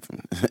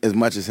nothing as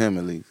much as him,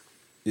 at least.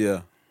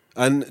 Yeah.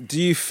 And do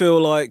you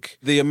feel like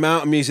the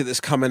amount of music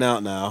that's coming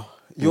out now,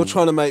 you're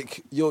trying to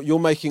make, you're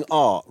making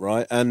art,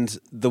 right? And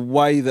the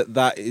way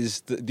that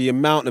is, the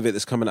amount of it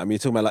that's coming out, I mean, you're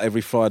talking about like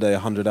every Friday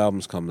 100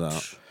 albums comes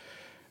out.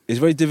 It's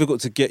very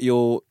difficult to get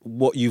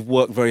what you've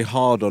worked very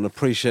hard on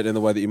appreciated in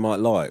the way that you might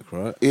like,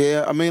 right?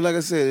 Yeah, I mean, like I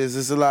said, it's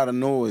just a lot of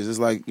noise. It's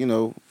like,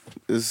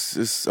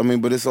 it's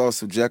but it's all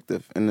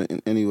subjective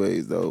in any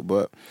ways, though.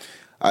 But,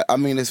 I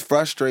mean, it's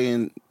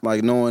frustrating,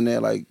 like, knowing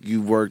that, like,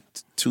 you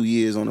worked 2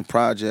 years on a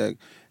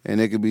project,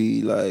 and it could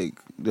be, like,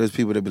 there's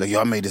people that be like, yo,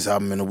 I made this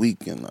album in a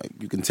week, and, like,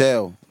 you can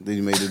tell that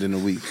you made it in a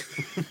week.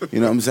 You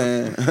know what I'm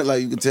saying?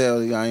 Like, you can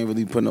tell I ain't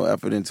really put no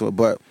effort into it,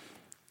 but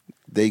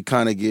they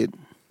kind of get,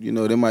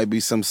 there might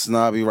be some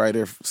snobby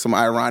writer, some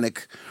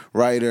ironic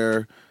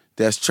writer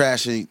that's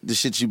trashing the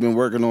shit you've been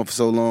working on for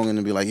so long, and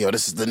then be like, yo,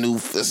 this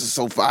is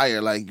so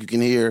fire. Like, you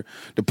can hear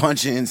the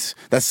punch-ins.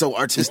 That's so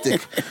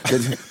artistic.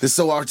 It's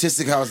so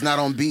artistic how it's not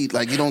on beat.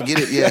 Like, you don't get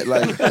it yet.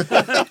 Like,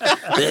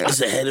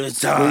 it's ahead of its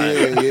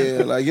time.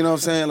 Yeah. Like, you know what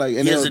I'm saying? Like,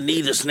 he doesn't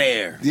need a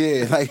snare.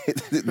 Yeah, like,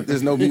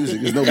 there's no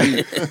music. There's no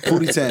beat.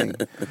 Pootie Tang.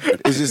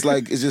 It's just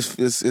like,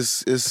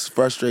 it's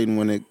frustrating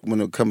when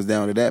it comes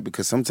down to that,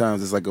 because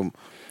sometimes it's like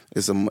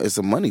it's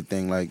a money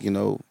thing. Like,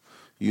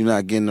 you're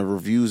not getting the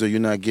reviews, or you're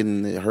not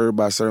getting it heard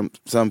by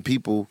some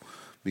people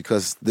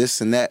because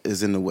this and that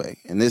is in the way.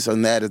 And this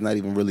and that is not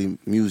even really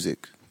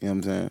music. You know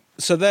what I'm saying?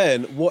 So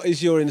then, what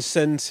is your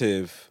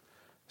incentive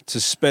to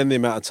spend the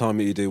amount of time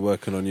that you do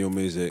working on your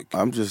music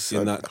in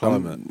that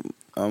climate?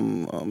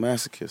 I'm a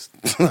masochist.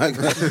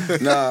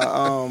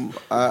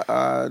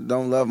 I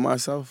don't love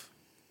myself.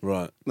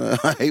 Right.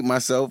 I hate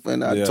myself,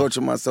 and I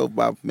torture myself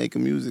by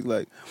making music.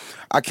 Like,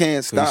 I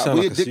can't stop.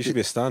 You should be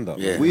a stand-up.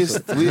 Yeah. We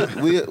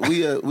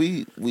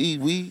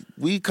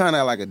kind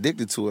of like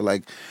addicted to it.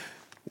 Like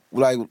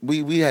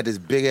we had this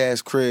big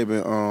ass crib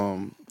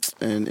in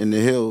the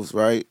hills,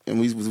 right? And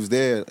we was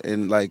there,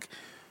 and like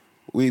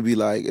we'd be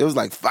like, it was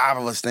like 5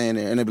 of us staying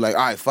there, and they'd be like,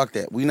 all right, fuck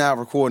that. We're not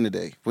recording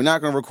today. We're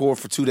not gonna record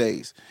for 2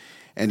 days.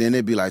 And then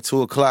it'd be like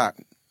 2:00,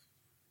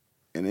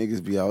 and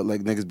niggas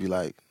be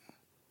like,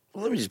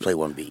 well, let me just play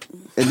one beat.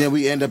 And then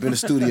we end up in the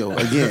studio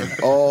again,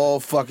 all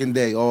fucking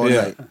day, all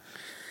night.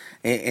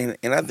 And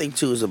I think,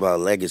 too, it's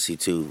about legacy,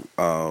 too,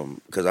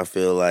 because I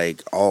feel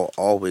like I'll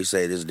always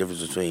say there's a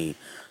difference between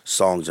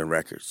songs and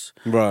records.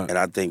 Right. And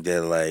I think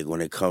that, like, when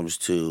it comes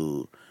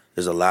to,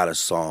 there's a lot of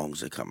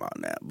songs that come out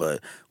now, but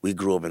we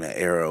grew up in an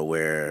era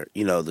where,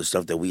 the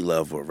stuff that we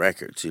love were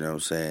records, you know what I'm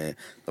saying?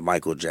 The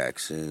Michael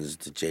Jacksons,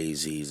 the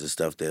Jay-Z's, the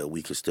stuff that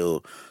we could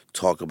still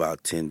talk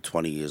about 10,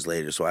 20 years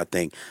later. So I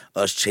think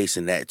us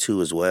chasing that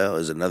too as well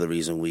is another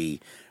reason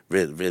we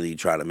really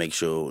try to make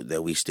sure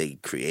that we stay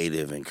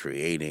creative and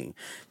creating,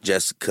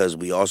 just because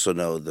we also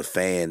know the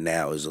fan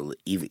now is,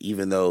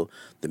 even though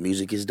the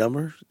music is down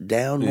more,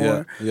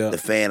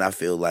 the fan, I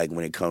feel like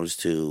when it comes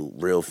to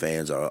real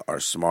fans are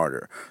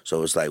smarter.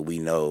 So it's like we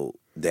know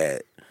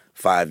that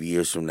 5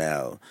 years from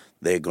now,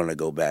 they're going to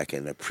go back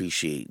and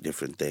appreciate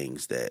different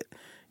things that,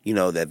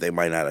 that they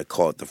might not have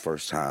caught the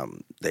first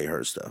time they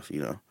heard stuff,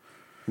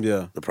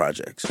 Yeah. The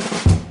projects.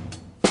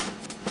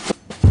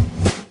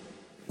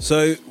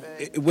 So,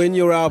 when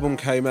your album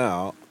came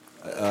out,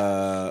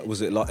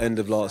 was it like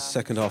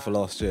second half of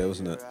last year,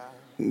 wasn't it?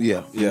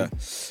 Yeah. Yeah.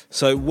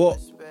 So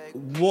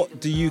what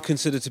do you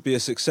consider to be a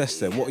success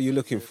then? What are you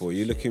looking for? Are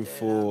you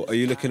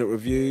looking at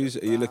reviews?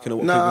 Are you looking at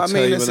what people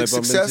tell you when they bump into?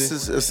 Success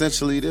is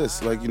essentially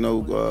this, like,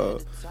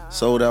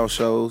 sold out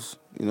shows,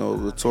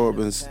 the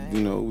Torbans,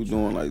 we're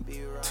doing like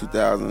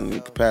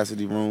 2,000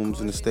 capacity rooms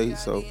in the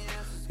States, so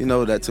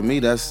that to me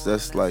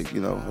that's like,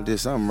 I did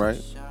something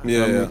right.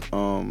 Yeah.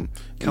 And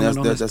that's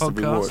the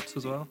reward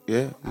as well.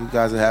 Yeah, you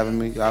guys are having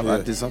me.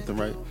 I did something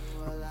right.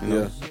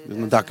 There's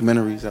no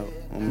documentaries out.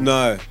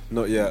 No,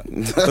 not yet.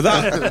 But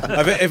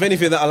that, if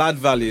anything, that'll add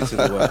value to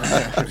the work.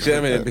 Do you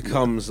know what I mean? It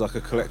becomes like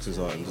a collector's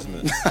item, doesn't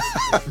it?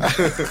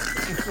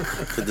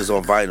 Put this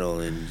on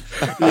vinyl and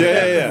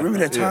yeah. Remember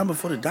that time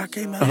before the doc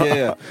came out?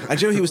 Yeah. And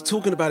Jerry, he was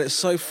talking about it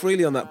so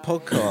freely on that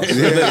podcast.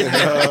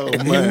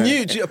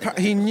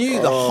 He knew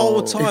the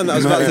whole time that I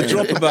was about to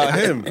drop about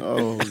him.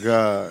 Oh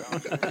God.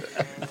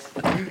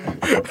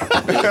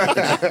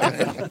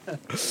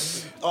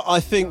 I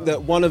think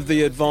that one of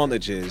the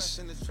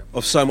advantages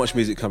of so much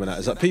music coming out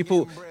is that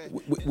people,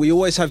 we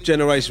always have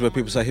generations where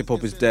people say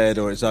hip-hop is dead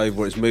or it's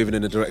over or it's moving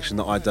in a direction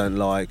that I don't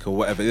like or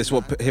whatever. This is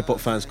what hip-hop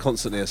fans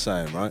constantly are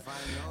saying, right?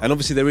 And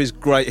obviously there is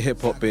great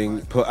hip-hop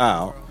being put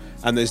out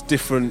and there's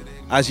different,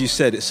 as you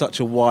said, it's such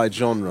a wide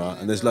genre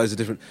and there's loads of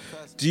different...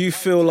 Do you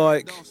feel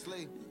like,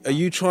 are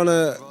you trying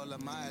to...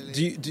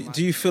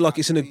 Do you feel like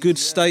it's in a good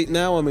state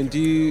now? I mean, do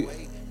you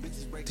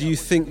do you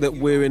think that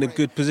we're in a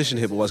good position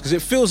hip-hop-wise? Because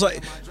it feels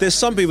like there's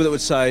some people that would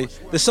say,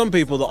 there's some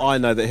people that I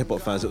know that hip-hop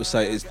fans that would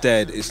say it's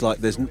dead. It's like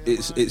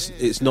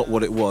it's not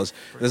what it was.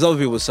 There's other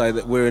people that say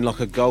that we're in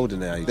like a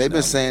golden age. They've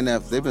been saying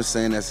that. They've been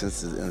saying that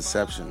since the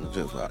inception of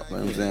hip-hop. You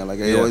know what I'm saying? Like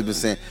they've always been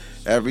saying.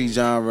 Every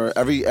genre,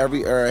 every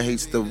era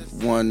hates the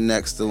one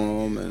next to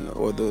them,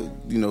 or the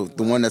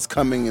one that's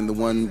coming and the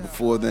one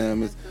before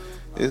them.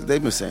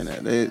 They've been saying that,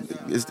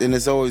 and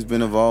it's always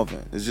been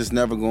evolving. It's just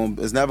never going.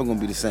 It's never going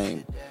to be the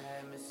same.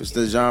 It's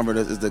the genre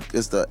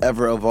it's the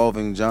ever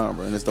evolving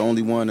genre, and it's the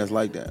only one that's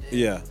like that.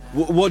 Yeah.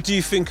 What do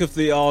you think of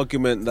the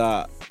argument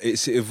that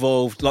it's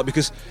evolved? Like,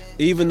 because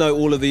even though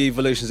all of the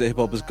evolutions that hip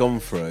hop has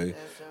gone through,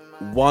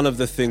 one of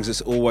the things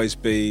that's always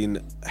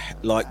been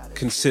like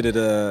considered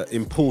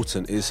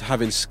important is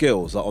having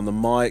skills, like on the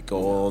mic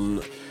or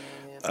on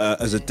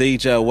as a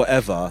DJ or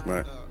whatever.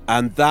 Right.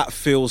 And that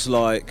feels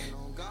like,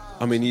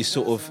 I mean, we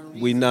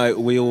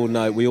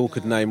all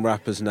could name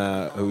rappers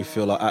now who we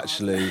feel like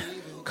actually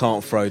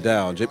can't throw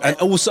down. And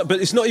also, but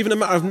it's not even a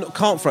matter of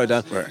can't throw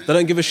down. Right. They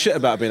don't give a shit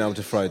about being able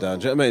to throw down.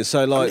 Do you know what I mean?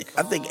 So like,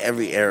 I think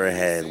every era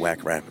had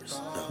whack rappers.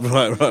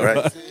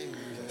 Right.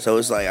 So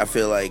it's like I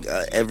feel like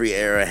every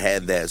era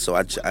had that. So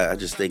I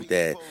just think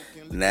that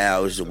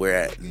now is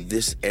where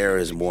this era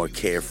is more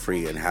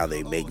carefree in how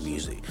they make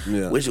music,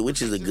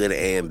 which is a good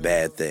and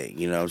bad thing.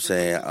 You know what I'm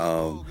saying?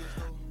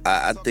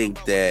 I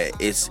think that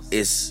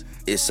it's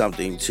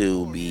something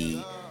to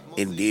be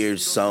endeared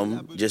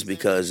some, just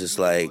because it's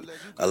like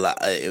a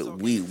lot.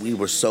 We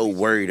were so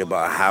worried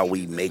about how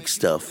we make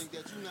stuff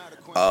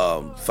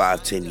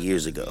 5-10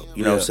 years ago.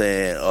 You know what I'm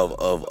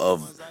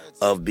saying?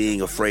 Of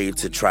being afraid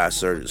to try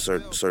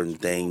certain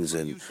things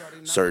and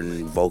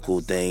certain vocal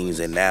things,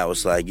 and now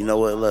it's like, you know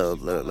what,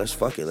 let's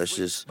fuck it, let's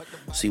just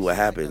see what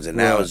happens. And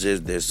now it's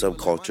just there's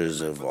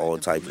subcultures of all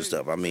types of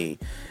stuff. I mean,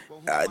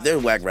 there are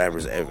whack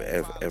rappers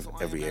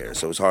every year,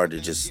 so it's hard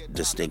to just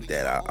think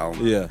that.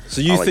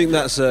 So you think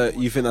that's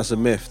a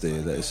myth, do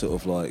you? That it's sort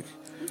of like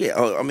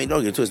I mean,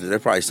 don't get twisted.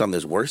 There's probably something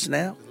that's worse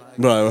now,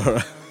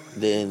 right,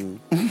 than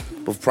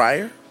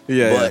prior.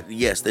 But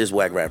yes, there's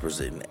whack rappers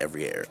in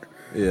every era.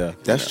 Yeah,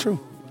 that's true.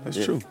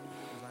 That's true.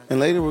 And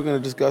later we're going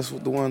to discuss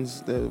the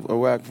ones that are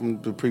whack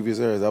from the previous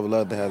eras. I would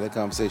love to have that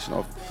conversation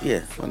off.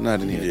 Yeah, but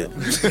not in here. You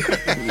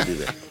can do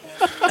that.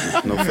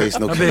 No face,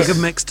 no case. That'd be a good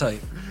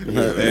mixtape.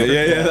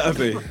 Yeah, that'd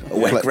be a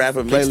whack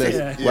rapper playlist.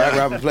 Yeah. Whack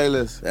rapper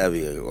playlist. That'd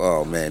be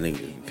oh man, nigga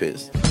be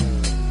pissed.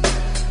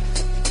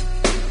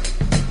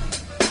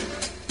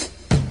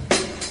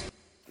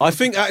 I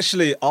think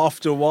actually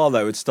after a while though,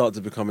 it would start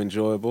to become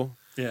enjoyable.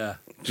 Yeah.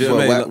 Do you know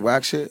what I mean?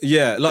 Whack shit?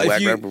 Yeah, like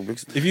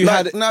if you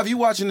had now if you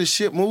watching the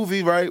shit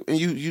movie, right, and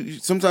you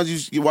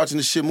sometimes you're watching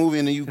the shit movie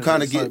and then you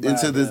kind of get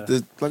into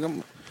the like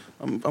I'm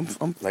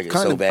like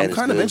kind of I'm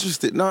kind of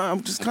interested. No,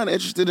 I'm just kind of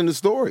interested in the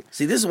story.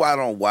 See, this is why I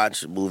don't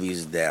watch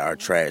movies that are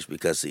trash,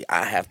 because see,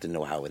 I have to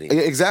know how it is.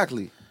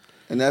 Exactly,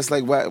 and that's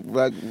like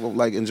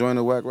enjoying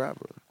a whack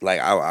rapper. Like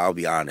I'll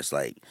be honest,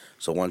 like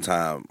so one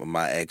time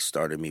my ex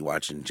started me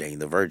watching Jane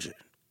the Virgin,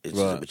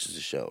 which is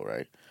a show,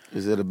 right?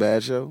 Is it a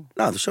bad show?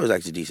 No, the show is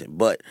actually decent,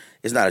 but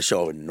it's not a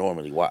show I would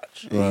normally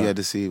watch. And you had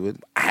to see it.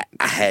 I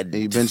had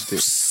you binged it.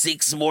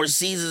 6 more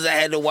seasons I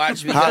had to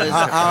watch because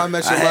How I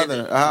Met Your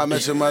Mother. How I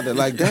Met Your Mother.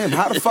 Like, damn,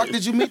 how the fuck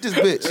did you meet this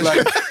bitch?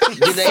 Like,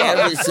 did they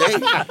ever say?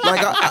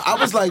 Like, I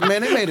was like,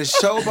 man, they made a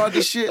show about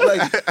this shit.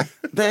 Like,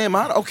 damn,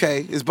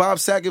 okay, it's Bob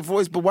Saget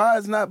voice, but why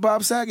is not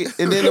Bob Saget?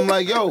 And then I'm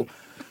like, yo,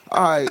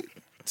 all right,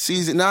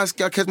 now I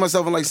catch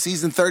myself in like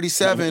season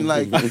 37,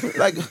 like.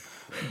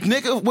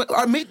 Nigga,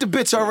 I meet the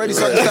bitch already,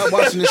 so I can stop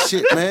watching this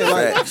shit, man.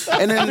 Like,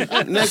 and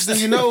then next thing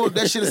you know,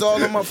 that shit is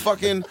all on my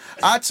fucking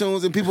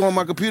iTunes, and people on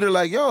my computer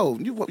like, yo,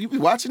 you be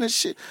watching this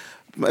shit?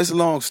 It's a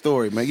long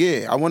story, man.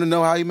 Yeah, I want to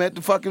know how he met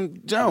the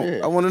fucking Joan.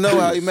 Yeah. I want to know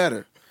how he met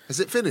her. Is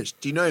it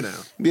finished? Do you know now?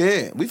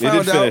 Yeah, we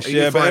found out.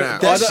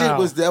 That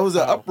shit was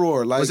an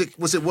uproar. Like,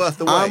 was it worth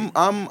the wait?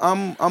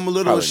 I'm a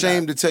little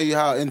ashamed to tell you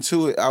how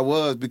into it I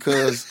was,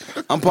 because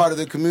I'm part of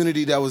the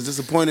community that was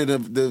disappointed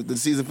of the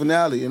season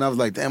finale, and I was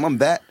like, damn, I'm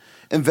that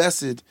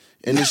invested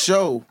in the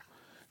show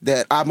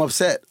that I'm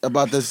upset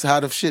about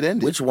how the shit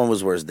ended. Which one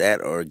was worse,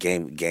 that or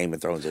Game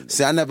of Thrones?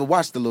 See, I never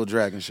watched the Little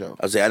Dragon show.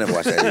 I never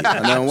watched that either.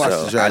 I never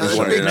watched the Dragon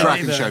show. Big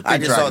Dragon show. I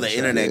just saw the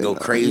internet go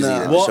crazy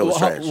that the show was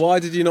trash. Why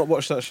did you not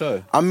watch that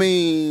show? I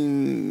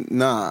mean,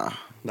 nah.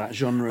 That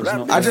genre is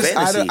not.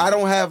 I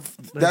don't have.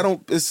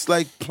 It's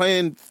like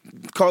playing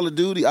Call of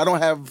Duty. I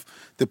don't have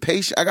the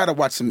patience. I gotta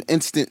watch some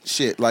instant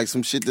shit, like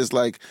some shit that's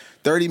like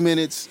 30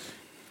 minutes.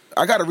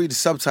 I gotta read the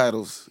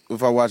subtitles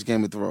if I watch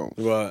Game of Thrones.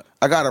 Right.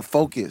 I gotta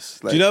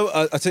focus. Like, do you know?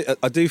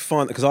 I do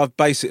find, because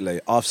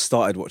I've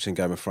started watching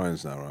Game of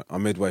Thrones now. Right,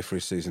 I'm midway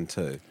through season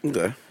 2.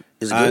 Okay.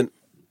 Is it good?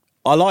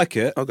 I like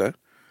it. Okay.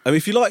 I mean,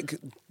 if you like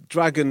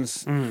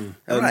dragons and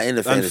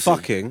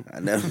fucking,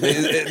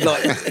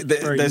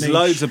 there's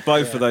loads of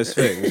both of those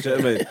things. Do you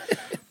know what I mean?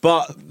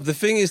 But the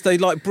thing is, they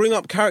like bring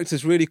up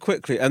characters really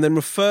quickly and then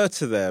refer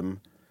to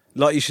them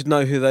like you should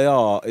know who they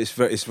are. It's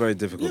very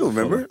difficult. You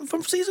remember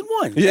from season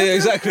 1? Yeah,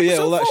 exactly. Yeah,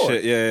 all that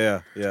shit.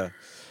 Yeah.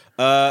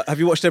 Have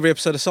you watched every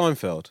episode of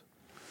Seinfeld?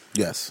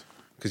 Yes.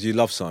 Because you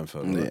love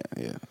Seinfeld, right?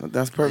 Yeah.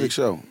 That's a perfect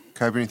show.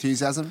 Curb Your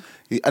Enthusiasm?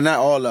 Not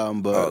all of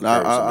them, but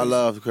I Curb's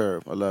love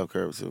Curb. I love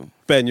Curb, too.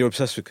 Ben, you're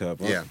obsessed with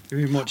Curb, right? Yeah.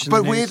 You've been watching But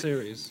the new weird-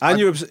 series. And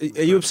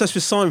are you obsessed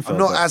with Seinfeld? I'm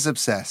not though? as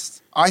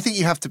obsessed. I think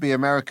you have to be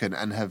American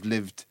and have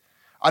lived,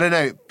 I don't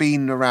know,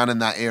 been around in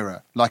that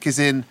era. Like, as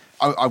in,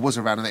 I was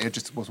around in that era,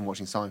 just wasn't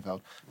watching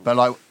Seinfeld. But,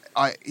 like,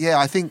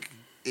 I think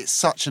it's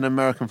such an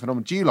American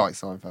phenomenon. Do you like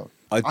Seinfeld?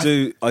 I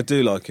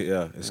do like it,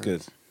 yeah. It's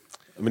good.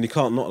 I mean, you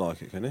can't not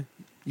like it, can you?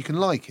 You can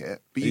like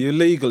it, but Are you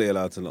legally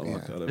allowed to not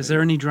like it? Is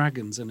there any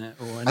dragons in it?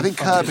 Or any I think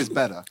funny- Curb is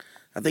better.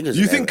 I think it's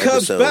You think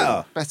Curb's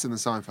better? Better than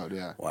Seinfeld,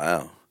 yeah.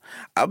 Wow.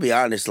 I'll be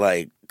honest,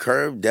 like,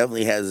 Curb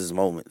definitely has its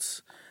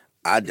moments.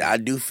 I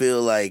do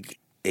feel like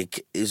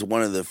it is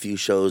one of the few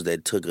shows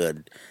that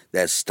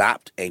that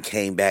stopped and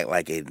came back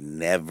like it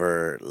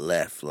never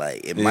left.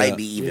 Like, it might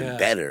be even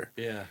better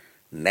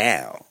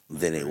now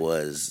than it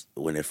was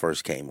when it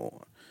first came on.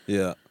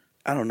 Yeah.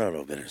 I don't know,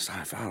 though, better than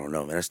Seinfeld. I don't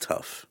know, man. That's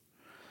tough.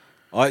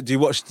 Do you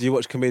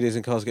watch Comedians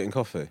in Cars Getting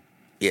Coffee?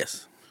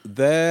 Yes.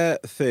 Their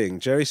thing,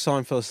 Jerry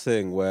Seinfeld's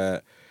thing,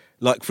 where,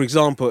 like, for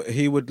example,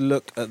 he would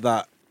look at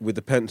that with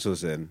the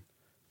pencils in,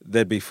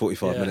 there'd be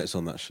 45 minutes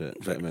on that shit.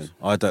 Do you know what I mean?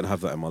 I don't have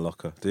that in my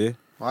locker. Do you?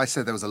 Well, I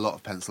said there was a lot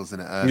of pencils in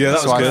it earlier. Yeah,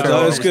 that was good.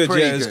 That was good.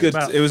 pretty Yeah, it was good.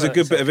 It was a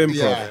good bit of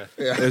improv.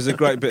 Yeah. It was a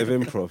great bit of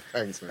improv.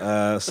 Thanks,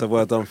 man. So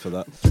well done for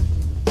that.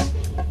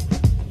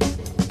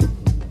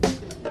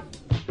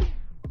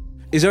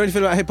 Is there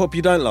anything about hip hop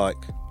you don't like?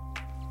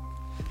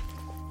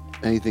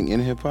 Anything in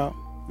hip hop?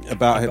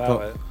 About hip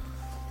hop?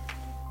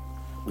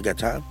 We got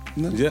time?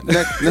 Yeah.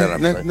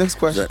 Next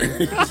question.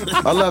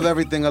 I love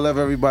everything. I love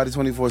everybody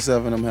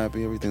 24/7. I'm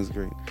happy. Everything's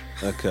great.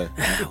 Okay.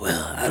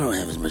 Well, I don't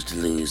have as much to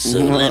lose, so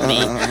let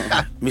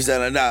me say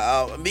that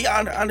now. Be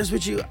honest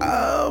with you.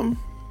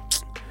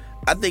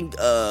 I think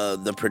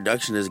the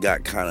production has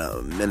got kind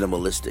of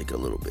minimalistic a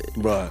little bit.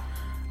 Right.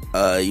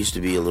 It used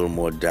to be a little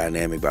more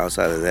dynamic, but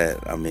outside of that,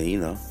 I mean, you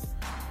know,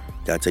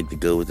 gotta take the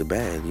good with the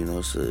bad, you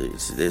know. So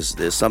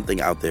there's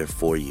something out there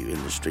for you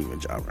in the streaming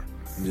genre.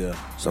 Yeah.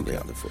 Something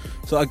out there for you.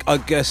 So I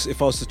guess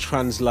if I was to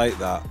translate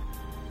that,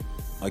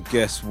 I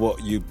guess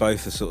what you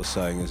both are sort of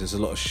saying is there's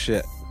a lot of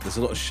shit. There's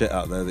a lot of shit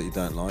out there that you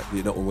don't like, that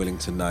you're not willing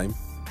to name.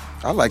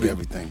 I like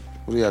everything.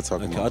 What are y'all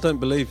talking about? I don't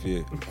believe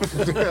you.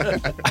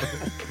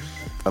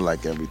 I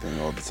like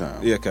everything all the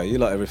time. Yeah, okay, you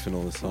like everything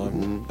all the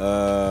time.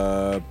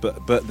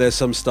 But there's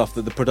some stuff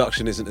that the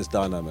production isn't as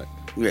dynamic.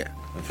 Yeah,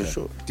 for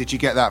sure. Did you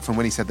get that from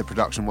when he said the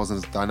production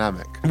wasn't as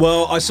dynamic?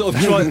 Well, I sort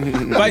of tried.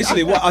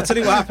 Basically, I'll tell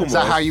you what happened. Is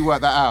that how you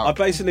worked that out? I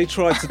basically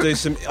tried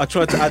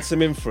to add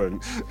some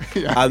inference,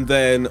 and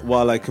then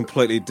Wale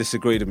completely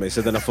disagreed with me.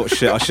 So then I thought,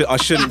 shit, I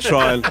shouldn't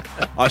try and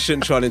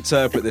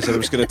interpret this. And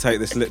I'm just going to take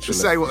this literally.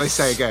 Say what they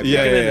say again.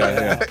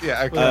 Yeah.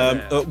 Yeah,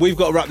 okay. We've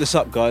got to wrap this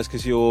up, guys,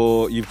 because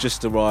you've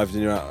just arrived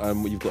and you're out,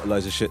 you've got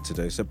loads of shit to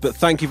do. So, but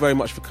thank you very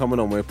much for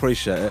coming on. We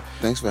appreciate it.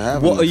 Thanks for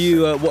having us.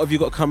 What have you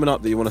got coming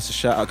up that you want us to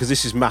shout out? Because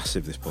this is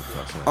massive, this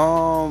podcast.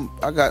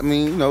 I got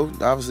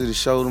obviously the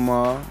show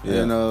tomorrow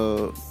and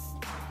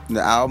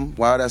the album.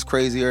 Wow, that's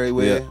crazy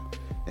everywhere.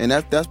 And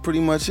that's pretty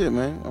much it,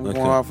 man. I'm going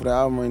hard for the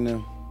album right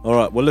now. All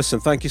right. Well,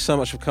 listen, thank you so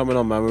much for coming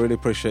on, man. We really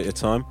appreciate your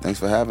time. Thanks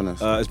for having us.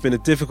 It's been a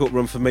difficult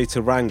room for me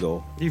to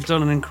wrangle. You've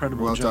done an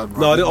incredible job.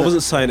 No, I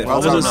wasn't saying it. I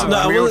wasn't saying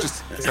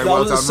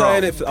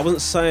it. I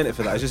wasn't saying it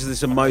for that. It's just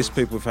the most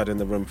people we've had in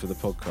the room for the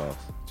podcast.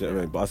 Do you know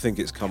what I mean? But I think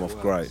it's come off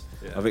great.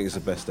 Yeah. I think it's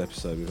the best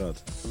episode we've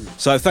had.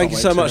 So thank you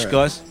so much,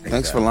 guys.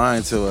 Thanks for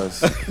lying to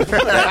us.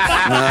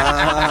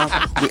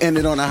 We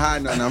ended on a high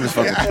note. No, I'm just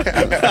fucking.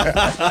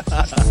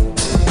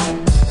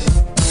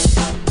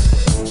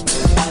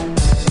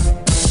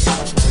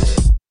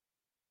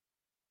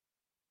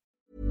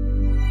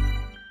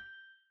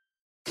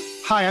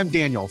 Hi, I'm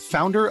Daniel,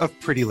 founder of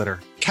Pretty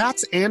Litter.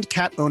 Cats and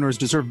cat owners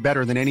deserve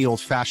better than any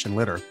old-fashioned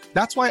litter.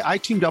 That's why I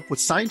teamed up with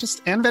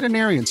scientists and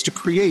veterinarians to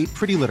create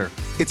Pretty Litter.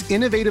 Its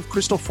innovative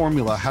crystal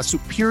formula has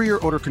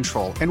superior odor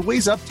control and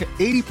weighs up to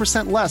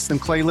 80% less than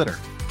clay litter.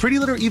 Pretty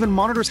Litter even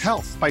monitors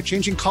health by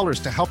changing colors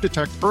to help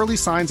detect early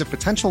signs of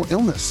potential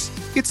illness.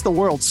 It's the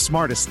world's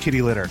smartest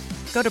kitty litter.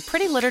 Go to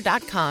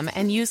prettylitter.com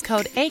and use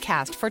code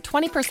ACAST for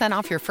 20%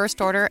 off your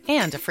first order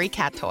and a free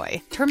cat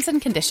toy. Terms and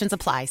conditions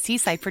apply. See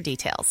site for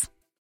details.